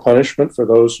eternal punishment for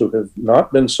those who have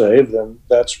not been saved, then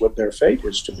that's what their fate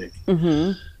is to be.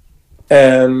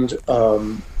 And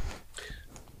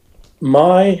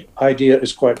my idea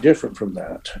is quite different from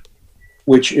that,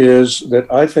 which is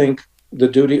that I think the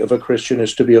duty of a Christian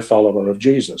is to be a follower of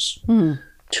Jesus,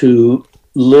 to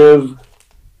live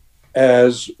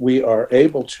as we are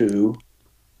able to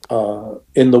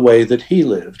in the way that he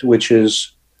lived, which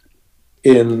is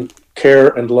in care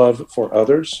and love for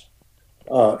others,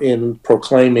 in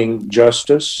proclaiming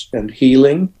justice and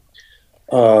healing,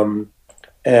 and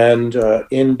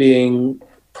in being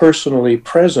personally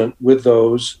present with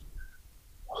those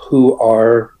who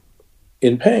are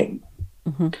in pain.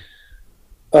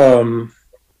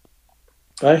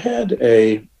 I had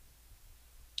I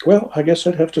guess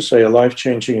I'd have to say a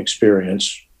life-changing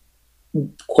experience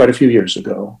quite a few years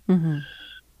ago.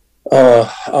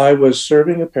 I was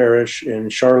serving a parish in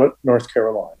Charlotte, North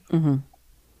Carolina.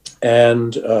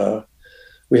 And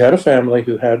we had a family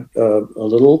who had a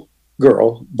little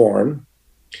girl born,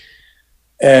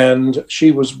 and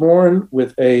she was born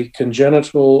with a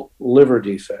congenital liver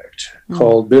defect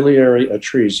called biliary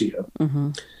atresia.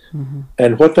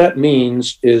 And what that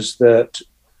means is that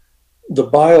the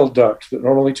bile duct that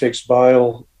normally takes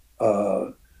bile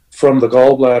from the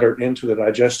gallbladder into the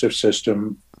digestive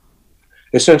system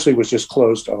essentially was just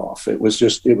closed off. It was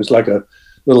like a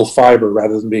little fiber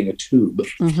rather than being a tube.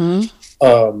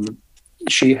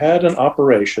 She had an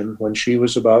operation when she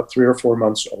was about 3 or 4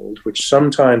 months old, which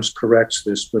sometimes corrects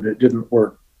this, but it didn't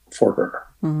work for her.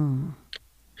 Mm.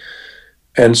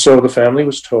 And so the family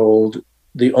was told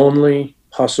the only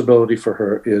possibility for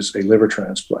her is a liver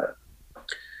transplant.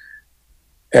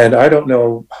 And I don't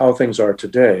know how things are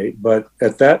today, but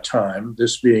at that time,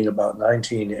 this being about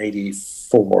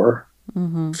 1984,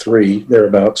 3,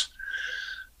 thereabouts,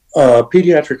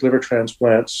 pediatric liver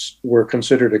transplants were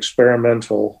considered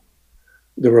experimental.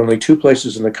 There were only 2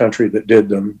 places in the country that did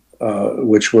them,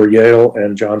 which were Yale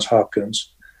and Johns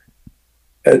Hopkins.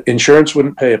 Insurance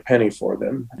wouldn't pay a penny for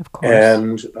them. Of course.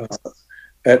 And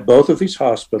at both of these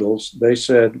hospitals, they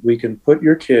said, we can put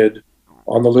your kid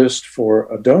on the list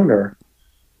for a donor,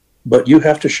 but you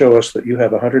have to show us that you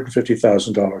have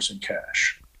 $150,000 in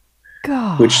cash.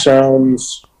 God. Which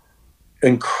sounds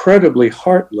incredibly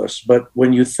heartless, but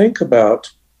when you think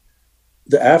about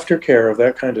the aftercare of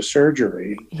that kind of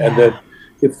surgery, and that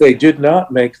if they did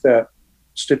not make that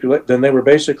stipulate, then they were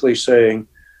basically saying,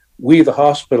 we, the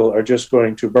hospital, are just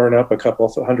going to burn up a couple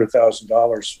of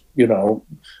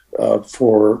 $100,000,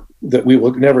 for that we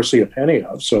will never see a penny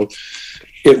of. So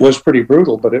it was pretty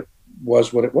brutal, but it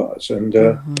was what it was. And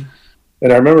and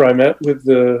I remember I met with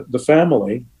the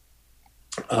family.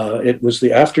 It was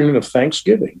the afternoon of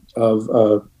Thanksgiving of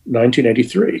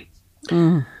 1983.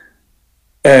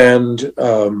 And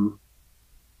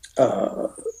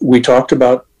we talked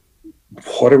about,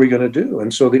 what are we going to do?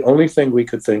 And so the only thing we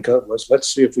could think of was, let's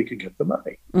see if we could get the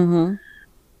money.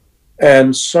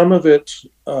 And some of it,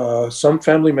 some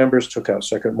family members took out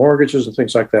second mortgages and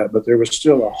things like that, but there was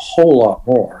still a whole lot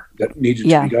more that needed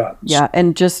to be done. Yeah,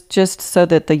 and just so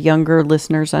that the younger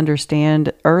listeners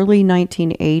understand, early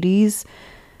 1980s,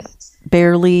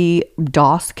 barely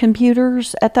DOS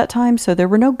computers at that time, so there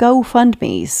were no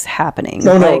GoFundMes happening.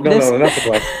 No,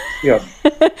 nothing like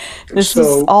This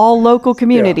is all local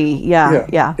community.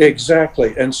 Yeah.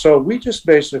 Exactly. And so we just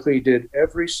basically did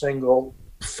every single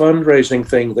fundraising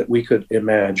thing that we could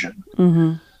imagine.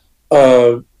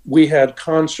 We had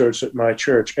concerts at my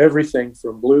church, everything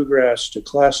from bluegrass to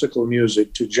classical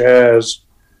music to jazz.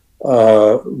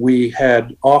 We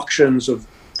had auctions of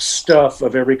stuff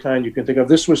of every kind you can think of.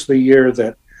 This was the year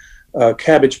that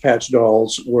Cabbage Patch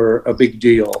dolls were a big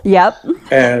deal. Yep.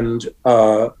 And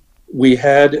we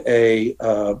had a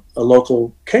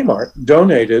local Kmart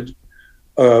donated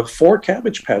 4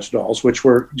 Cabbage Patch dolls, which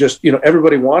were just,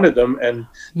 everybody wanted them, and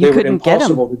they were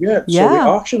impossible to get. So we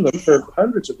auctioned them for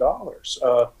hundreds of dollars.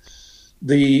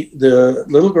 The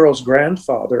little girl's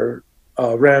grandfather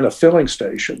ran a filling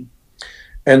station.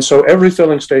 And so every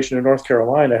filling station in North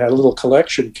Carolina had a little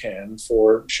collection can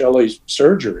for Shelley's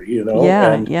surgery,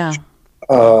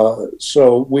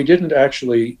 So we didn't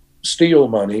actually steal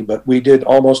money, but we did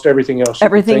almost everything else.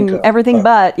 Everything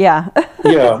but. Yeah.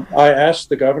 I asked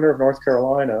the governor of North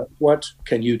Carolina, what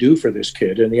can you do for this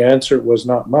kid? And the answer was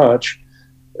not much.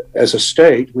 As a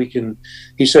state,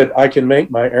 he said, I can make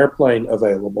my airplane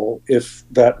available if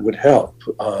that would help.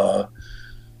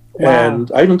 And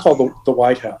I even called the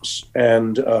White House.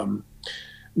 And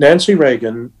Nancy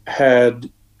Reagan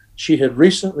had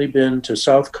recently been to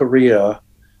South Korea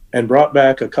and brought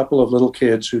back a couple of little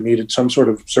kids who needed some sort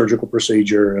of surgical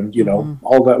procedure. And,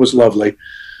 all that was lovely.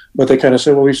 But they kind of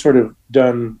said, well, we've sort of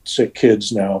done sick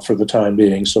kids now for the time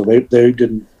being. So they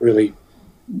didn't really,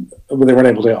 they weren't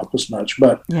able to help us much.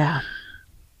 But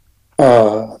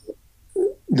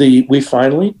we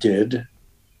finally did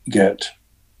get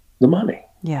the money.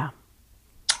 Yeah.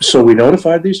 So we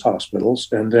notified these hospitals,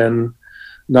 and then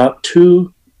not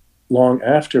too long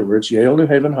afterwards, Yale New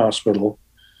Haven Hospital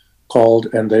called,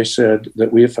 and they said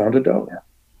that we have found a donor.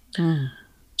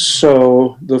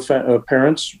 So the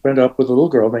parents went up with the little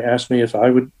girl, and they asked me if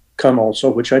I would come also,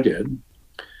 which I did.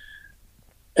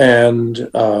 And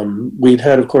we'd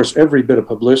had, of course, every bit of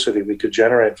publicity we could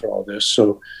generate for all this.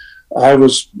 So I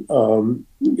was,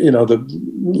 the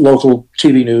local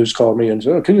TV news called me and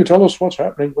said, oh, can you tell us what's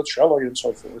happening with Shelley and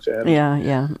so forth? And,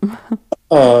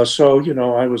 so,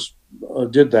 I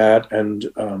did that,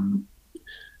 and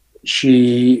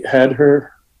she had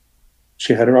her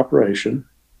operation,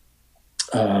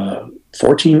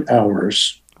 14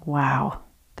 hours. Wow.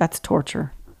 That's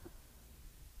torture.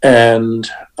 And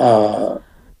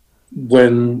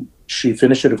when she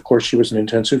finished it, of course, she was in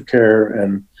intensive care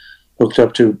and hooked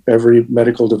up to every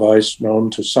medical device known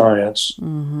to science.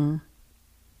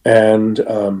 And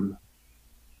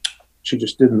she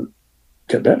just didn't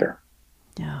get better.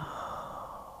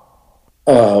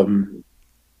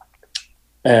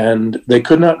 And they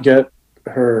could not get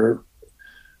her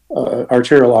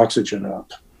arterial oxygen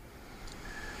up.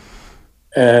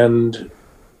 And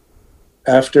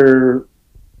after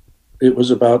it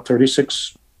was about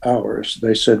 36 hours,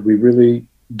 they said, we really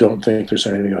don't think there's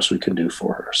anything else we can do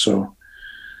for her. So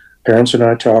parents and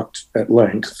I talked at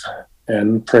length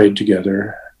and prayed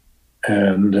together.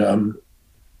 And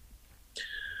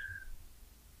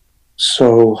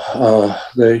so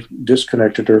they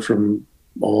disconnected her from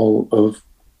all of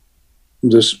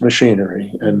this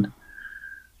machinery. And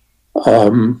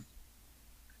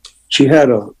she had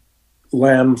a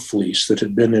lamb fleece that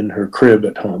had been in her crib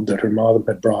at home that her mom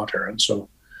had brought her. And so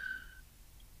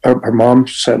her mom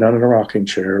sat down in a rocking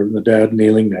chair, and the dad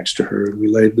kneeling next to her, and we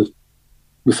laid the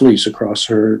fleece across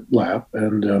her lap.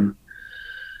 And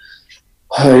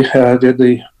I did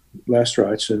the last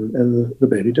rites, and the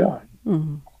baby died.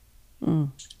 Mm-hmm.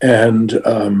 Mm.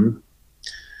 And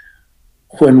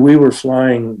when we were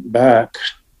flying back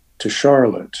to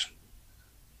Charlotte,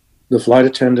 the flight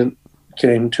attendant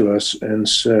came to us and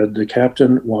said, "The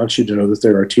captain wants you to know that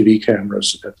there are TV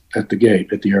cameras at the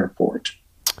gate at the airport."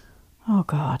 Oh,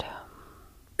 God.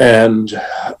 And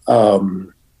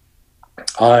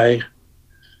I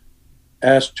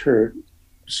asked her,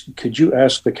 "Could you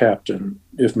ask the captain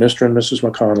if Mr. and Mrs.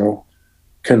 McConnell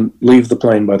can leave the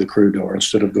plane by the crew door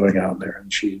instead of going out there?"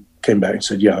 And she came back and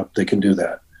said, "Yeah, they can do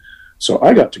that." So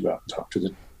I got to go out and talk to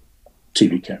the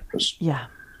TV cameras. Yeah.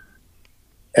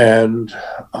 And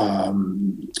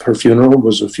her funeral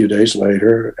was a few days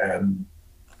later. And,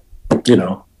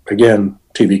 again,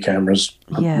 TV cameras,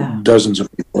 dozens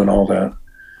of people and all that.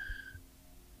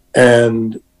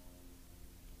 And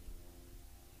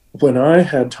when I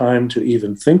had time to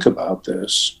even think about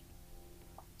this,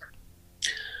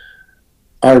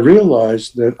 I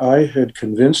realized that I had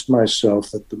convinced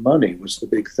myself that the money was the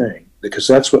big thing, because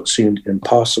that's what seemed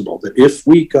impossible, that if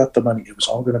we got the money, it was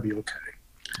all going to be okay.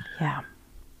 Yeah.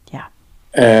 Yeah.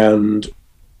 And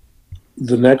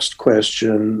the next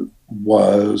question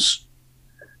was,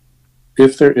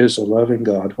 if there is a loving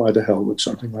God, why the hell would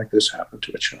something like this happen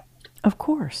to a child? Of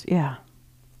course, yeah.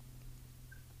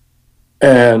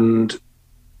 And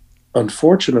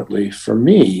unfortunately for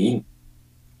me,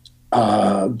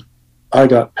 I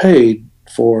got paid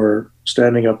for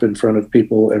standing up in front of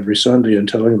people every Sunday and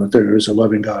telling them that there is a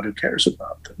loving God who cares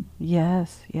about them.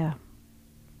 Yes, yeah.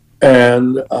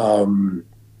 And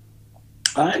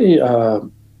I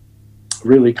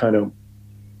really kind of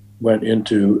went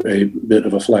into a bit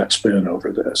of a flat spin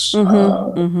over this.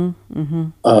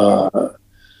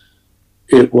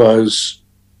 It was,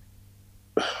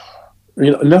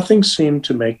 nothing seemed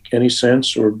to make any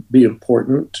sense or be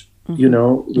important,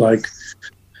 like,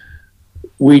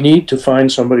 we need to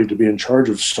find somebody to be in charge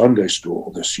of Sunday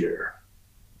school this year.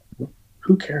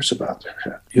 Who cares about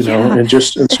that? And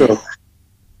so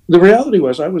the reality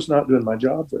was I was not doing my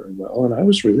job very well, and I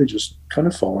was really just kind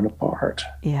of falling apart.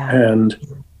 Yeah. And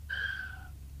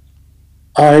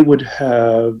I would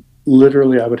have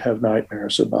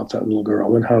nightmares about that little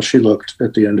girl and how she looked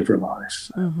at the end of her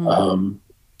life. Mm-hmm.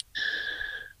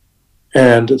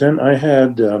 And then I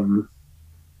had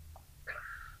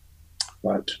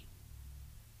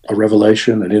a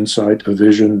revelation, an insight, a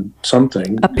vision,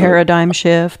 something. A paradigm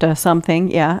shift, something,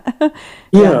 yeah.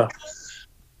 Yeah.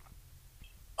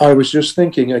 I was just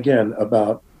thinking again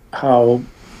about how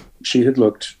she had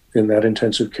looked in that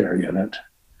intensive care unit.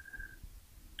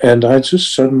 And I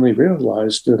just suddenly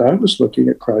realized that I was looking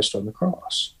at Christ on the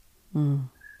cross. Mm.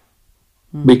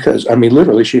 Mm. Because,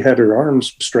 literally, she had her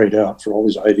arms straight out for all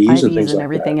these IVs and things and like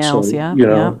everything that. else, so,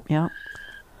 yeah.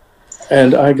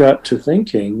 And I got to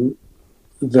thinking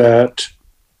that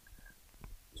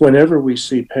whenever we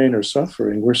see pain or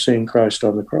suffering, we're seeing Christ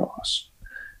on the cross.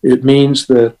 It means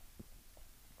that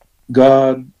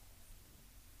God,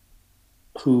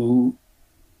 who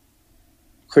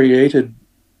created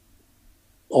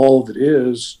all that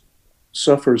is,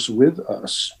 suffers with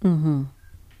us. Mm-hmm.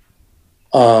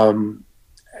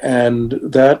 And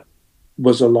that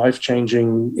was a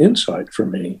life-changing insight for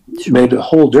me. Sure. It made a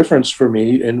whole difference for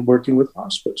me in working with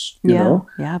hospice, you know?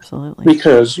 Yeah, absolutely.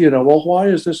 Because, why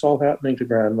is this all happening to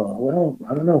Grandma? Well,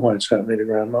 I don't know why it's happening to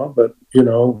Grandma, but,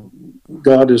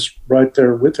 God is right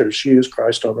there with her. She is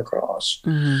Christ on the cross.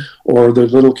 Mm-hmm. Or the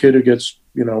little kid who gets,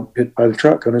 hit by the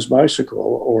truck on his bicycle,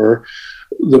 or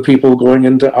the people going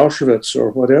into Auschwitz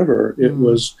or whatever.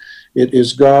 Mm-hmm. It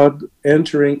is God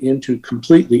entering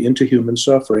completely into human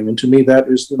suffering. And to me, that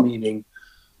is the meaning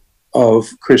of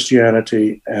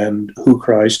Christianity and who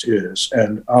Christ is.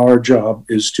 And our job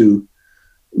is to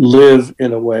live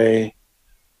in a way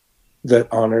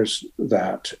that honors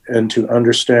that, and to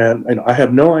understand. And I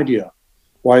have no idea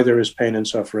why there is pain and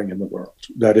suffering in the world.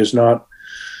 That is not,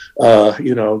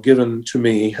 given to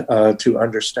me to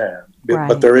understand, right.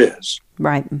 But there is.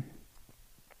 Right.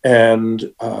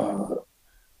 And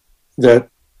that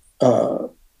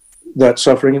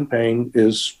suffering and pain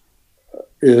is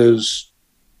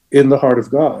in the heart of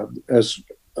God as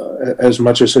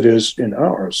much as it is in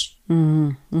ours.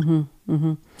 Mm-hmm. Mm-hmm.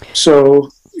 Mm-hmm. So,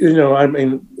 I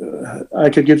mean, I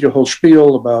could give you a whole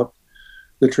spiel about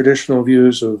the traditional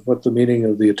views of what the meaning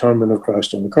of the atonement of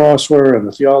Christ on the cross were, and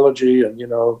the theology, and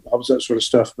all that sort of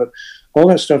stuff. But all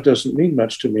that stuff doesn't mean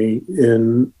much to me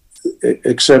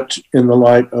except in the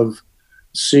light of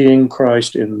seeing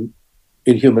Christ in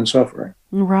human suffering.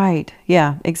 Right.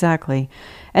 Yeah, exactly.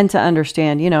 And to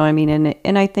understand, I mean,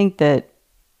 and I think that,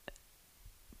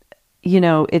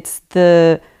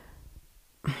 it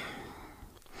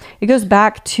goes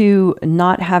back to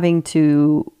not having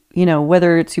to,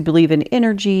 whether it's you believe in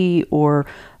energy or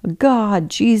God,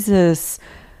 Jesus,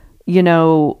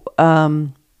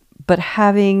 but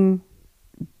having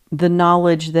the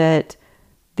knowledge that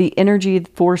the energy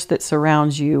force that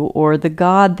surrounds you, or the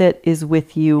God that is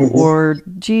with you, mm-hmm. or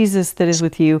Jesus that is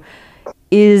with you,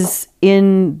 is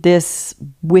in this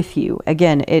with you.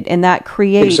 Again, and that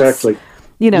creates, exactly.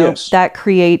 Yes. That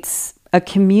creates a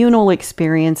communal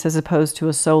experience as opposed to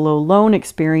a solo lone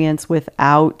experience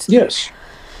without, yes.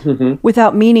 Mm-hmm.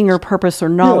 without meaning or purpose or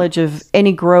knowledge of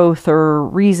any growth or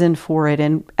reason for it.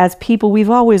 And as people, we've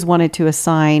always wanted to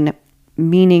assign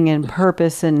meaning and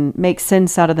purpose and make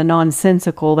sense out of the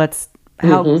nonsensical. That's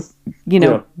how,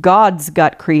 mm-hmm. Gods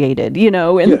got created,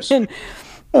 and, yes. And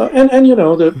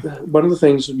one of the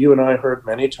things that you and I heard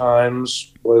many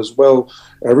times was, well,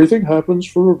 everything happens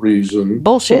for a reason.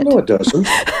 Bullshit. Well, no, it doesn't.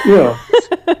 Yeah.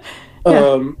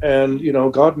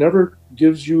 And God never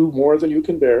gives you more than you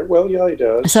can bear. Well, yeah, He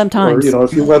does. Sometimes. Or,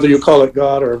 whether you call it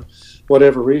God or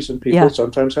whatever reason, people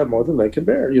sometimes have more than they can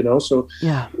bear, So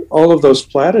all of those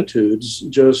platitudes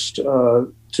just,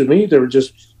 to me, they were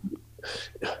just,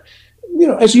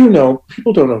 as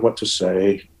people don't know what to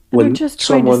say. They're just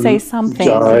trying to say something.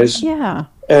 Dies. Yeah.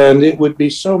 And it would be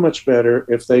so much better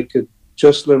if they could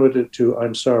just limit it to,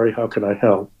 I'm sorry, how can I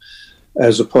help?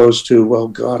 As opposed to, well,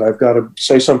 God, I've got to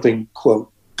say something,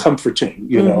 quote, comforting,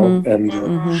 mm-hmm. And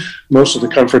mm-hmm. most of the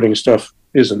comforting stuff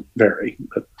isn't very.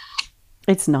 But.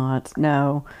 It's not.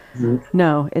 No. Mm-hmm.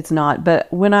 No, it's not. But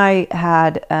when I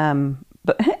had,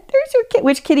 but there's your kid.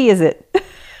 Which kitty is it?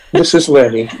 This is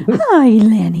Lenny. Hi,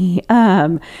 Lenny.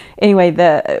 Anyway,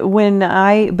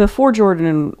 before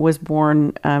Jordan was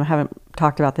born, I haven't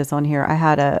talked about this on here. I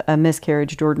had a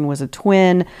miscarriage. Jordan was a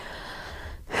twin,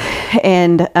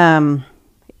 and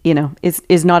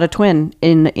is not a twin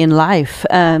in life.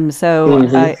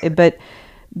 Mm-hmm. But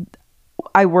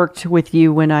I worked with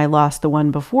you when I lost the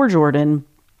one before Jordan.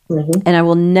 Mm-hmm. And I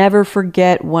will never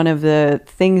forget one of the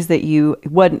things that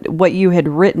what you had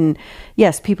written.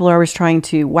 Yes, people are always trying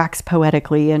to wax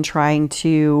poetically and trying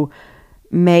to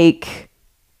make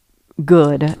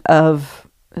good of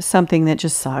something that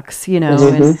just sucks,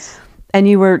 Mm-hmm. And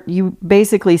you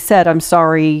basically said, I'm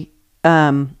sorry,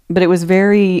 but it was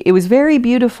very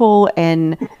beautiful,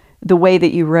 and the way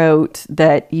that you wrote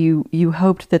that you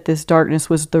hoped that this darkness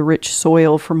was the rich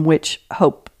soil from which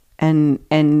hope and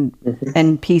mm-hmm.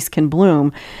 and peace can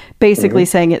bloom, basically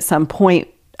mm-hmm. saying at some point,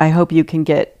 I hope you can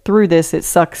get through this. It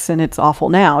sucks and it's awful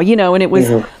now, and it was,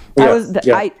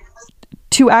 mm-hmm.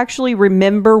 To actually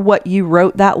remember what you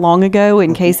wrote that long ago,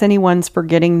 in mm-hmm. case anyone's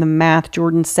forgetting the math,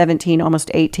 Jordan's 17,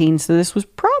 almost 18. So this was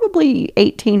probably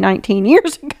 18, 19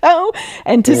 years ago.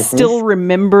 And to mm-hmm. still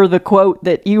remember the quote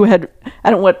that you had,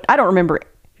 I don't remember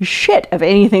shit of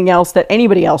anything else that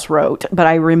anybody else wrote, but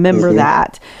I remember mm-hmm.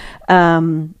 that.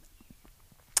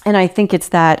 And I think it's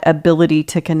that ability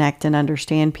to connect and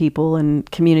understand people and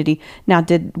community. Now,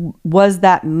 was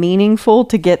that meaningful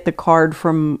to get the card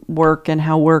from work and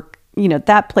how work,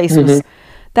 that place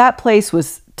mm-hmm.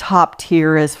 was top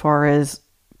tier as far as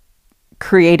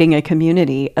creating a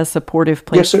community, a supportive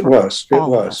place. Yes, it was.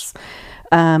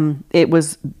 It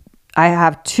was. I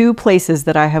have 2 places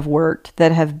that I have worked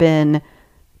that have been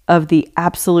of the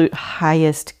absolute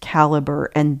highest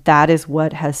caliber, and that is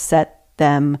what has set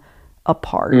them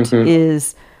apart, mm-hmm.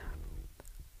 is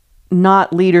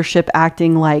not leadership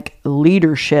acting like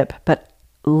leadership, but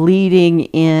leading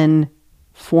in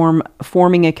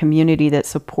forming a community that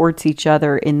supports each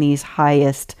other in these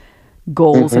highest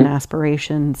goals mm-hmm. and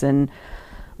aspirations, and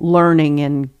learning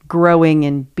and growing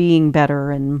and being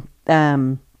better. And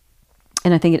I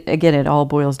think it all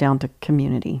boils down to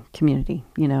community,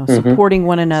 mm-hmm. supporting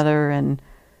one another. And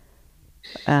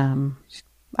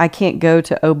I can't go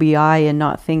to OBI and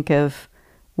not think of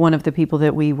one of the people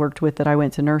that we worked with that I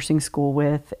went to nursing school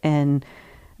with, and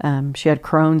she had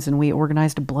Crohn's, and we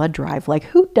organized a blood drive. Like,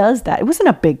 who does that? It wasn't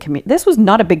a big community. This was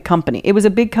not a big company. It was a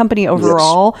big company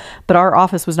overall, yes. But our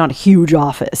office was not a huge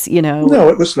office, No,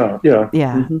 it was not. Yeah.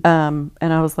 Yeah. Mm-hmm.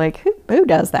 And I was like, who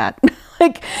does that?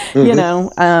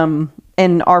 mm-hmm.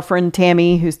 And our friend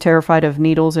Tammy, who's terrified of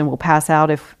needles and will pass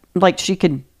out if, like, she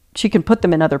can put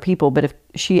them in other people, but if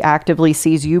she actively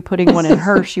sees you putting one in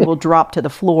her, she will drop to the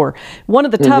floor. One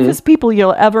of the toughest people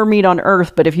you'll ever meet on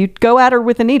earth, but if you go at her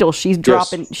with a needle, she's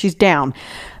dropping, she's down.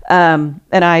 And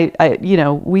I, you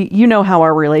know how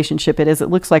our relationship it is. It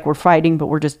looks like we're fighting, but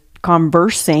we're just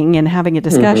conversing and having a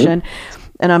discussion.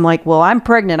 And I'm like, well, I'm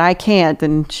pregnant. I can't.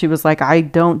 And she was like, I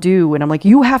don't do. And I'm like,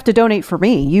 you have to donate for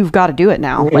me. You've got to do it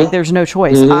now. Like, there's no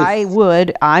choice.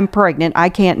 I'm pregnant. I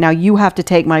can't. Now you have to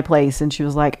take my place. And she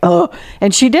was like, oh,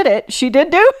 and she did it. She did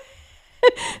do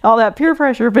all that peer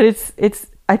pressure. But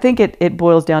I think it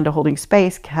boils down to holding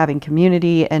space, having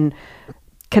community, and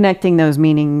connecting those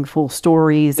meaningful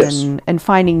stories and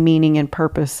finding meaning and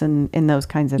purpose in those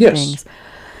kinds of things.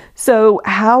 So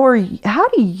how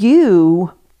do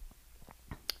you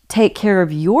take care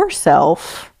of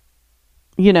yourself,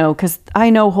 because I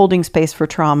know holding space for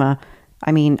trauma,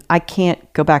 I mean, I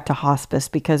can't go back to hospice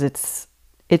because it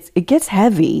gets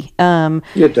heavy.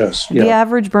 It does. Yeah. The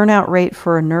average burnout rate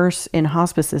for a nurse in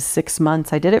hospice is 6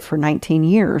 months. I did it for 19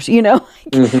 years, Yeah.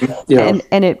 and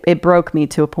it broke me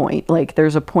to a point. Like,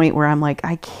 there's a point where I'm like,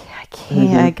 I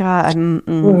can't,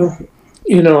 Well,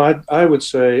 I would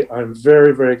say I'm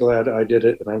very, very glad I did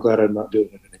it, and I'm glad I'm not doing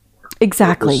it anymore.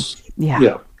 Exactly.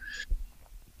 Yeah.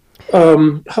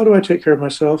 How do I take care of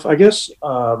myself? I guess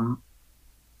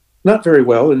not very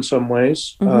well in some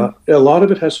ways. A lot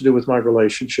of it has to do with my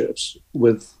relationships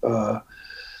with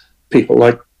people.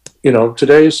 Like,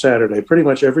 today is Saturday. Pretty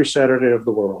much every Saturday of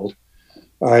the world,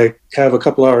 I have a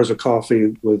couple hours of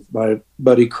coffee with my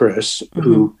buddy Chris,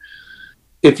 who,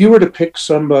 if you were to pick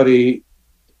somebody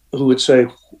who would say,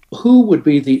 who would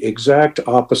be the exact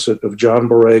opposite of John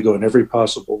Borrego in every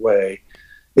possible way,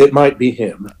 it might be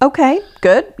him. Okay,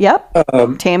 good. Yep.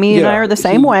 Tammy and I are the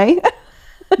same way.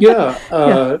 He's 20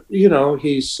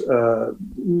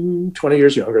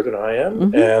 years younger than I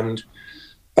am. And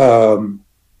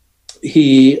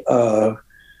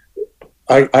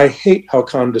I hate how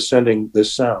condescending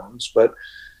this sounds, but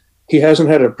he hasn't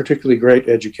had a particularly great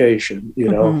education.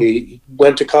 He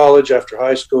went to college after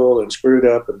high school and screwed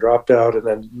up and dropped out. And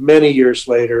then many years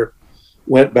later,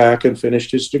 went back and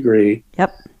finished his degree.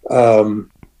 Yep.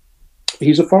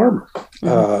 He's a farmer.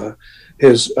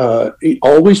 He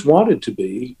always wanted to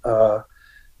be.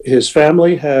 His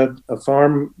family had a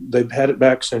farm. They've had it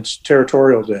back since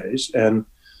territorial days. And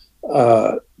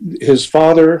his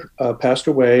father passed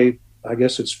away, I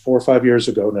guess it's 4 or 5 years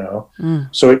ago now.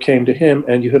 So it came to him,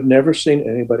 and you have never seen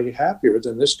anybody happier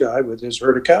than this guy with his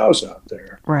herd of cows out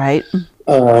there. Right.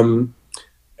 And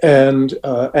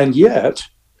yet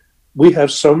we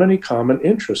have so many common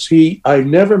interests. I've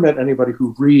never met anybody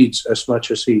who reads as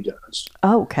much as he does.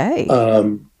 Okay.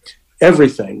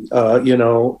 Everything,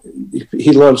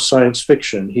 he loves science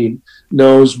fiction. He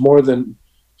knows more than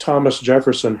Thomas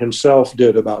Jefferson himself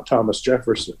did about Thomas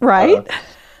Jefferson. Right.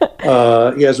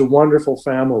 He has a wonderful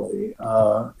family,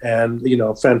 and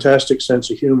fantastic sense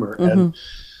of humor, and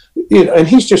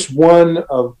he's just one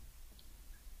of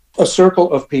a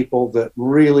circle of people that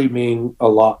really mean a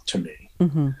lot to me.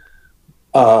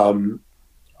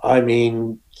 I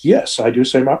mean, yes, I do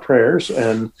say my prayers,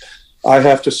 and I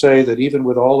have to say that even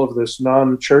with all of this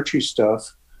non-churchy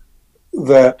stuff,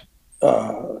 that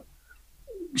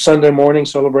Sunday morning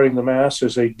celebrating the Mass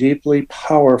is a deeply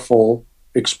powerful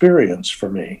experience for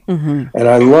me. And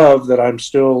I love that I'm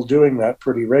still doing that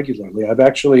pretty regularly. I've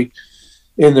actually,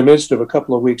 in the midst of a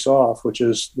couple of weeks off, which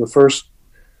is the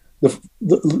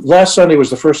last Sunday was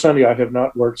the first Sunday I have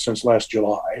not worked since last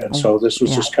July. And so this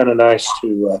was just kind of nice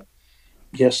to,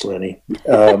 yes, Lenny,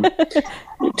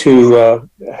 to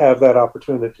have that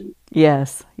opportunity.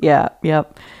 Yes. Yeah.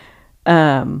 Yep.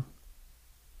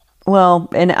 Well,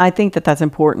 and I think that that's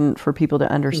important for people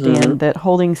to understand that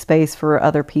holding space for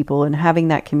other people and having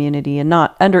that community and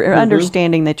not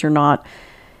understanding that you're not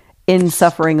in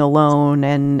suffering alone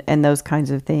and those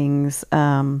kinds of things,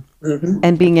 and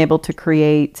being able to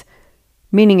create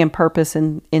meaning and purpose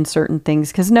in certain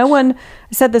things. Because I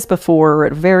said this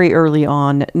before, very early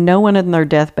on, no one in their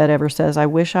deathbed ever says, I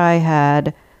wish I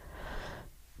had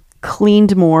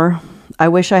cleaned more. I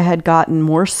wish I had gotten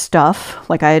more stuff.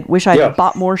 Like I wish I had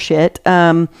bought more shit.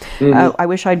 I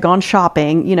wish I'd gone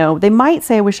shopping. They might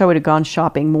say, I wish I would have gone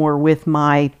shopping more with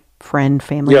my friend,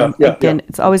 family. Again,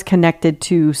 it's always connected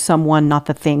to someone, not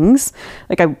the things.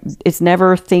 It's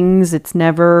never things. It's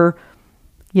never,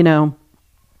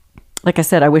 like I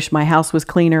said, I wish my house was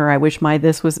cleaner. I wish my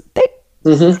this was,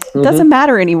 doesn't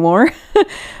matter anymore.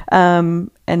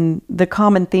 And the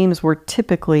common themes are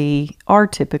typically,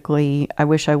 I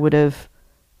wish I would have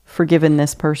forgiven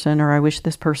this person, or I wish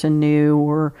this person knew,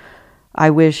 or I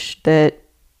wish that,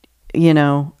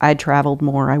 I'd traveled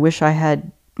more. I wish I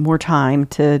had more time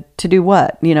to do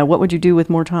what? What would you do with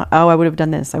more time? Oh, I would have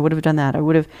done this. I would have done that. I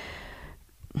would have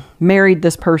married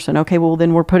this person. Okay, well,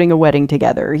 then we're putting a wedding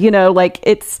together.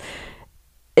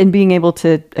 And being able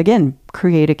to, again,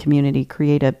 create a community,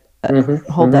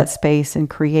 hold that space and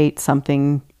create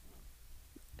something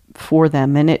for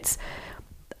them. And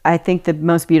I think the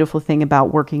most beautiful thing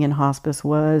about working in hospice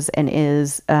was and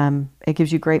is it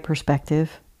gives you great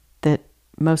perspective that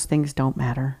most things don't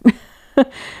matter.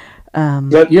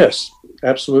 Yes,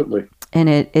 absolutely. And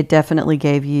it definitely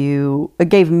gave me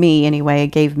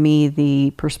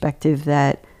the perspective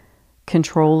that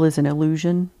control is an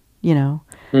illusion.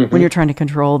 When you're trying to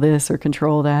control this or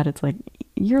control that, it's like,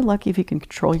 you're lucky if you can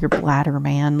control your bladder,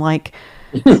 man. Like,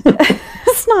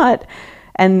 it's not.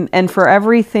 And for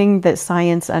everything that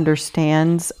science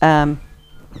understands,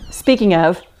 speaking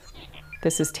of,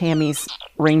 this is Tammy's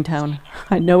ringtone.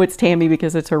 I know it's Tammy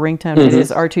because it's her ringtone. It is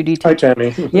R2D2. Hi,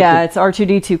 Tammy. Yeah, it's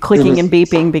R2D2 clicking and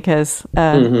beeping because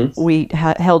we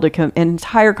held an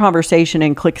entire conversation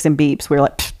in clicks and beeps. We were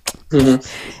like,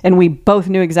 and we both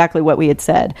knew exactly what we had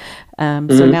said. So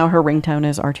now her ringtone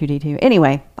is R2D2.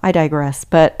 Anyway, I digress.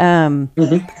 But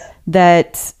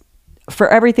that for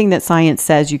everything that science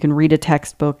says, you can read a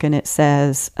textbook and it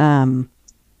says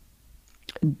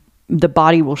the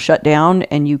body will shut down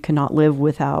and you cannot live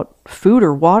without food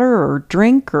or water or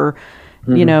drink or,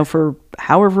 for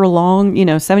however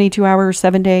long, 72 hours,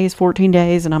 7 days, 14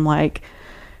 days. And I'm like,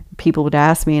 people would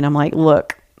ask me and I'm like,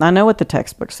 look, I know what the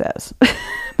textbook says. But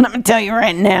I'm going to tell you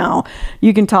right now,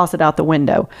 you can toss it out the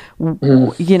window,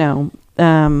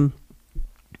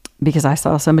 because I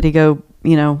saw somebody go,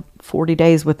 40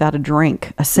 days without a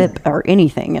drink, a sip or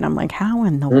anything. And I'm like, how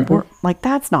in the world? Like,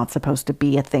 that's not supposed to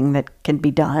be a thing that can be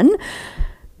done.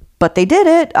 But they did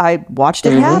it. I watched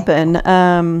it happen.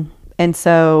 And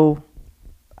so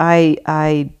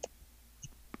I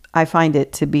find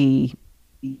it to be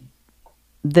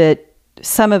that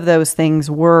some of those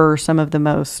things were some of the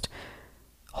most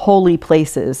holy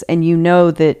places. And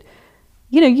that,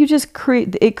 you just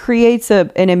it creates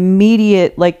an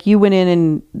immediate, like you went in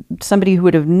and somebody who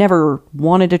would have never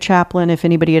wanted a chaplain if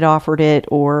anybody had offered it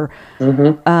or,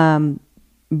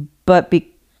 but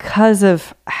because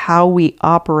of how we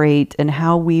operate and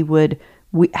how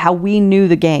how we knew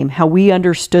the game, how we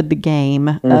understood the game,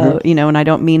 and I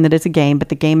don't mean that it's a game, but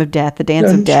the game of death, the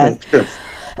dance of death, sure.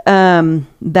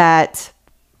 That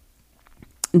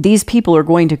these people are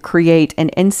going to create an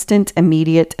instant,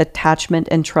 immediate attachment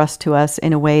and trust to us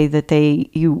in a way that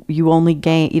you only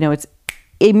gain, it's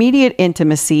immediate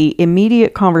intimacy,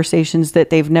 immediate conversations that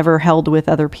they've never held with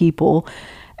other people.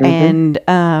 And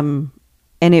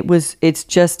it's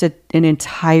just an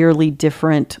entirely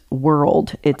different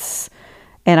world.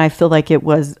 And I feel like it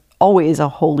was always a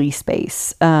holy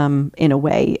space, in a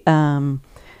way,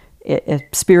 a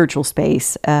spiritual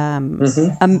space, a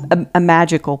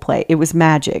magical place. It was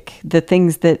magic. The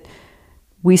things that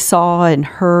we saw and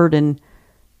heard, and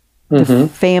the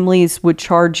families would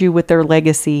charge you with their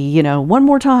legacy. One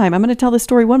more time, I'm going to tell this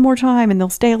story one more time, and they'll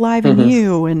stay alive in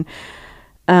you.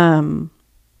 And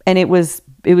it was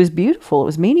beautiful. It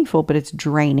was meaningful, but it's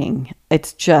draining.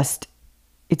 It's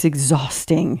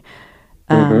exhausting.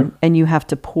 And you have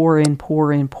to pour and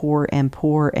pour and pour and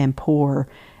pour and pour.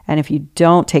 And if you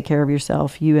don't take care of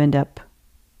yourself, you end up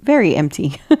very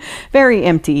empty, very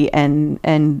empty, and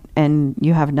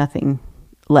you have nothing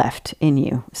left in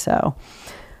you. So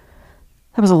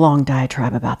that was a long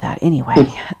diatribe about that. Anyway,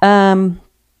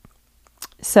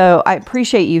 so I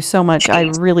appreciate you so much. I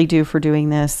really do, for doing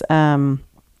this. Thank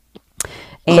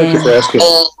you for asking.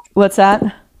 What's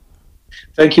that?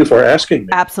 Thank you for asking me.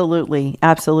 Absolutely.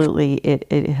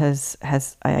 It has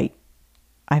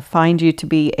I find you to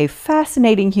be a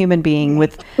fascinating human being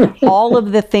with all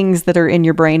of the things that are in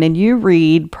your brain, and you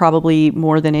read probably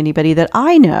more than anybody that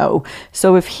I know.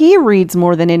 So if he reads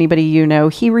more than anybody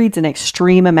he reads an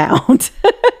extreme amount.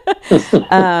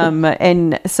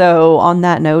 And so on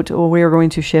that note, we are going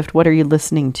to shift. What are you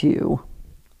listening to?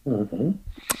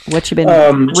 What you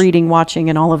been reading, watching,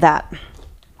 and all of that?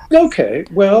 Okay.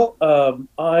 Well,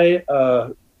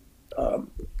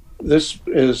 this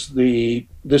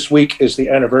week is the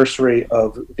anniversary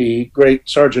of the great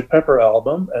Sgt. Pepper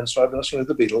album, and so I've been listening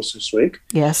to the Beatles this week.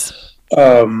 Yes.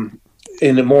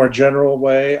 In a more general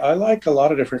way, I like a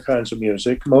lot of different kinds of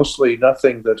music, mostly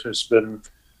nothing that has been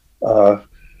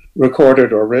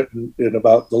recorded or written in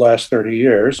about the last 30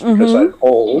 years, because I'm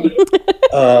old.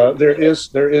 There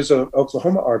is an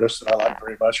Oklahoma artist that I like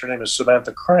very much. Her name is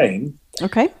Samantha Crane.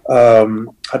 Okay.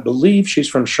 I believe she's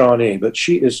from Shawnee, but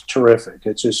she is terrific.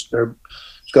 It's just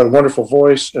got a wonderful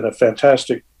voice and a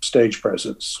fantastic stage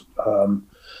presence.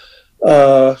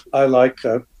 I like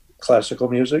classical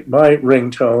music. My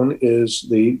ringtone is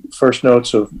the first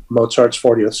notes of Mozart's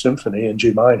 40th Symphony in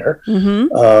G minor.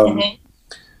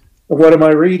 What am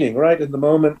I reading? Right in the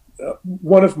moment,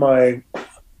 one of my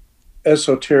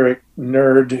esoteric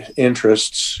nerd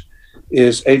interests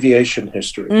is aviation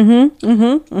history. He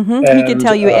can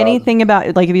tell you anything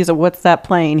about, like, if you say, "What's that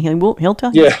plane?" He'll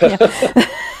tell you. Yeah.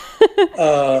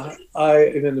 I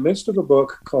am in the midst of a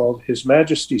book called His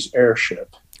Majesty's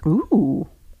Airship. Ooh.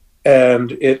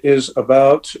 And it is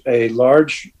about a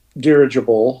large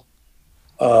dirigible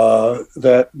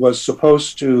that was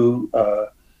supposed to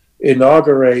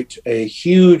inaugurate a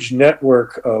huge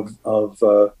network of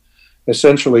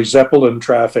essentially Zeppelin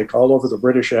traffic all over the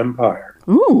British Empire.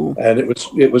 Ooh. And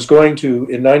it was going to,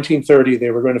 in 1930,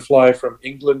 they were going to fly from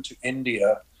England to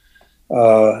India.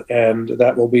 And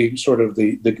that will be sort of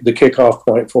the kickoff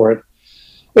point for it.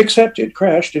 Except it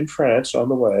crashed in France on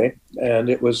the way, and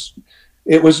it was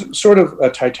sort of a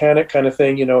Titanic kind of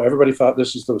thing. You know, everybody thought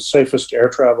this is the safest air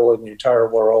travel in the entire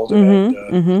world,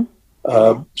 and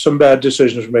some bad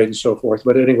decisions were made and so forth.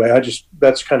 But anyway,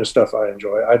 that's kind of stuff I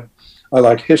enjoy. I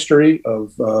like history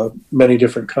of many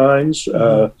different kinds.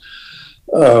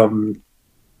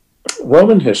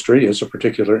 Roman history is a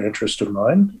particular interest of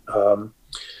mine,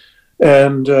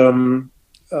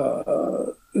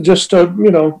 just a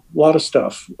lot of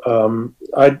stuff.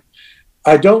 I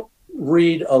don't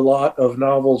read a lot of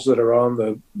novels that are on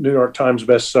the New York Times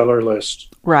bestseller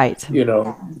list. Right. You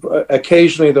know,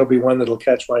 occasionally there'll be one that'll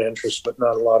catch my interest, but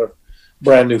not a lot of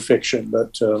brand new fiction.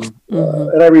 But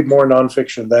and I read more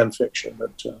nonfiction than fiction.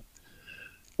 But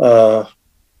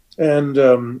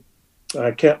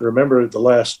I can't remember the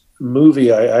last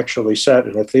movie I actually sat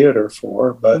in a theater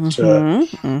for, but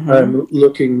I'm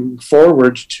looking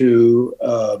forward to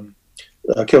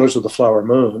Killers of the Flower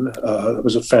Moon. It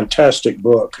was a fantastic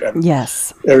book. And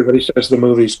yes. Everybody says the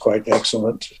movie's quite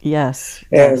excellent. Yes.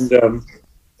 And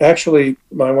actually,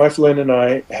 my wife Lynn and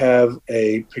I have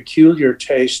a peculiar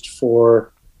taste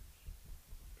for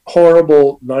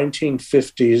horrible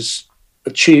 1950s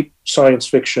cheap science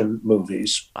fiction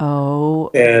movies.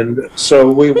 Oh. And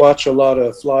so we watch a lot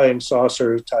of flying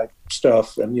saucer type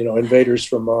stuff and, invaders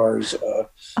from Mars,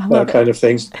 kind of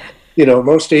things.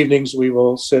 Most evenings we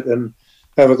will sit and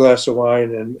have a glass of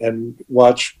wine and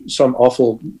watch some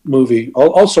awful movie,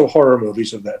 also horror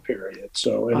movies of that period.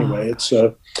 So anyway, it's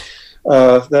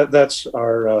that's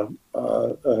our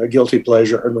guilty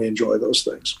pleasure, and we enjoy those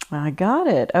things. I got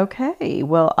it. Okay.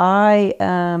 Well, I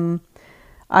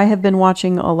have been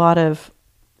watching a lot of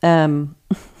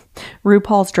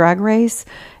RuPaul's Drag Race.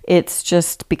 It's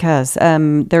just because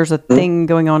there's a thing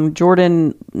going on.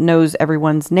 Jordan knows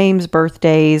everyone's names,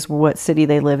 birthdays, what city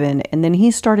they live in, and then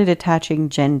he started attaching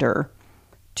gender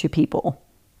to people.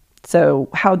 So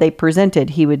how they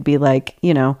presented, he would be like,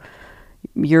 you're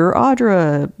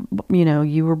Audra,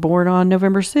 you were born on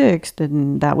November 6th,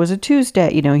 and that was a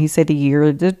Tuesday. He said the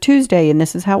year, the Tuesday, and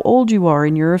this is how old you are,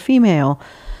 and you're a female.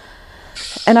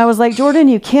 And I was like, Jordan,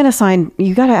 you can't assign,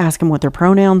 you got to ask them what their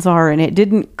pronouns are. And it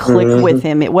didn't click with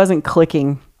him. It wasn't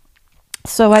clicking.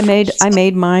 So I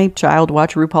made my child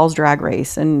watch RuPaul's Drag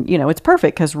Race. And, it's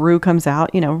perfect because Ru comes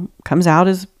out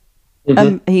as,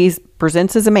 he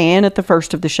presents as a man at the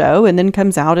first of the show and then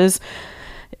comes out as,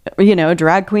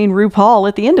 drag queen RuPaul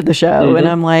at the end of the show. And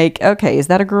I'm like, okay, is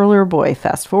that a girl or a boy?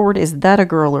 Fast forward, is that a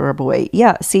girl or a boy?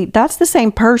 Yeah, see, that's the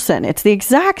same person. It's the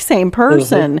exact same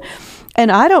person. And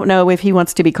I don't know if he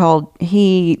wants to be called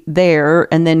he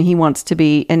there, and then he wants to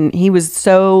be, and he was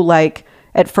so like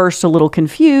at first a little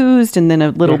confused, and then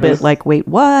a little bit like, wait,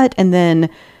 what? And then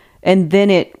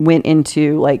it went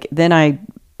into like, then I,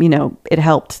 it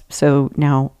helped. So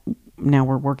now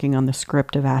we're working on the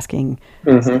script of asking,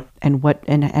 and what,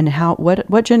 and how,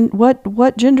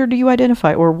 what gender do you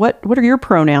identify, or what are your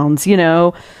pronouns?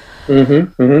 And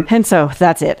so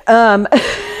that's it.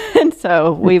 And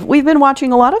so we've been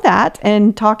watching a lot of that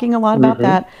and talking a lot about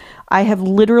that. I have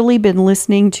literally been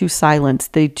listening to Silence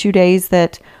the 2 days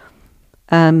that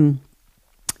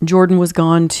Jordan was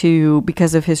gone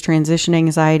because of his transition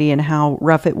anxiety and how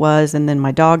rough it was. And then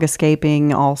my dog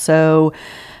escaping also,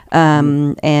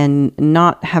 and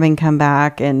not having come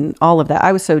back and all of that.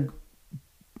 I was so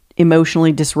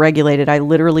emotionally dysregulated. I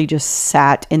literally just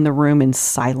sat in the room in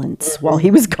silence while he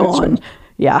was gone.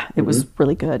 Yeah, it was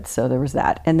really good. So there was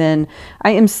that. And then I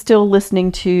am still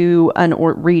listening to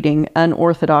reading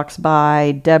Unorthodox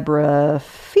by Deborah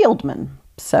Fieldman.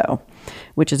 So,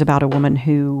 which is about a woman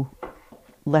who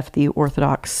left the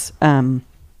Orthodox, the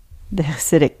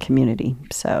Hasidic community.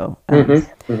 So,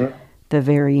 the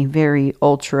very, very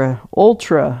ultra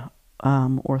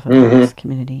Orthodox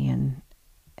community and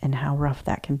how rough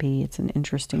that can be. It's an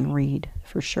interesting read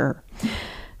for sure.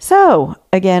 So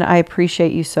again, I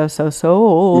appreciate you so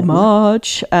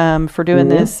much for doing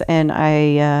this, and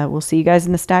I will see you guys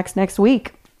in the stacks next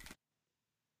week.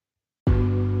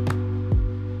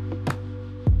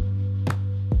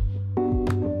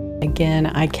 Again,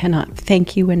 I cannot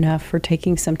thank you enough for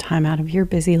taking some time out of your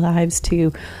busy lives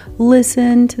to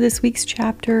listen to this week's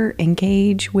chapter,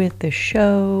 engage with the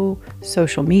show,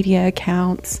 social media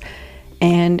accounts,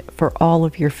 and for all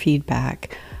of your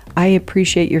feedback. I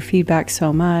appreciate your feedback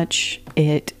so much.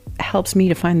 It helps me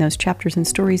to find those chapters and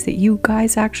stories that you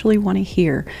guys actually want to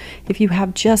hear. If you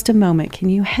have just a moment, can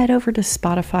you head over to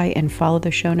Spotify and follow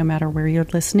the show no matter where you're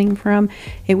listening from?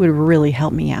 It would really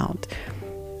help me out.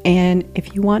 And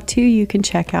if you want to, you can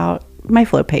check out my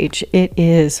Flow page. It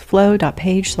is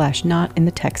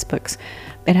flow.page/notinthetextbooks.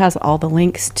 It has all the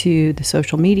links to the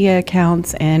social media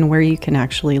accounts and where you can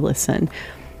actually listen.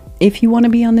 If you want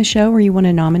to be on the show or you want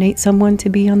to nominate someone to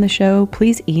be on the show,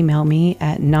 please email me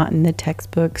at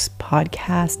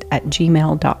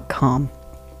notinthetextbookspodcast@gmail.com.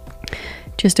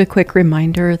 Just a quick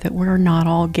reminder that we're not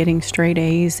all getting straight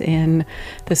A's in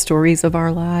the stories of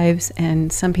our lives,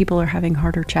 and some people are having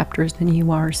harder chapters than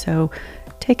you are. So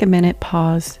take a minute,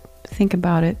 pause, think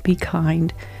about it, be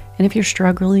kind. And if you're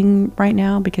struggling right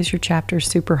now because your chapter is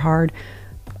super hard,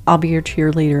 I'll be your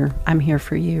cheerleader. I'm here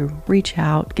for you. Reach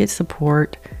out, get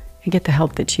support, and get the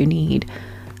help that you need.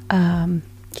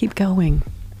 Keep going.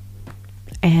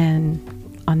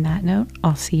 And on that note,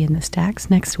 I'll see you in the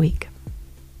stacks next week.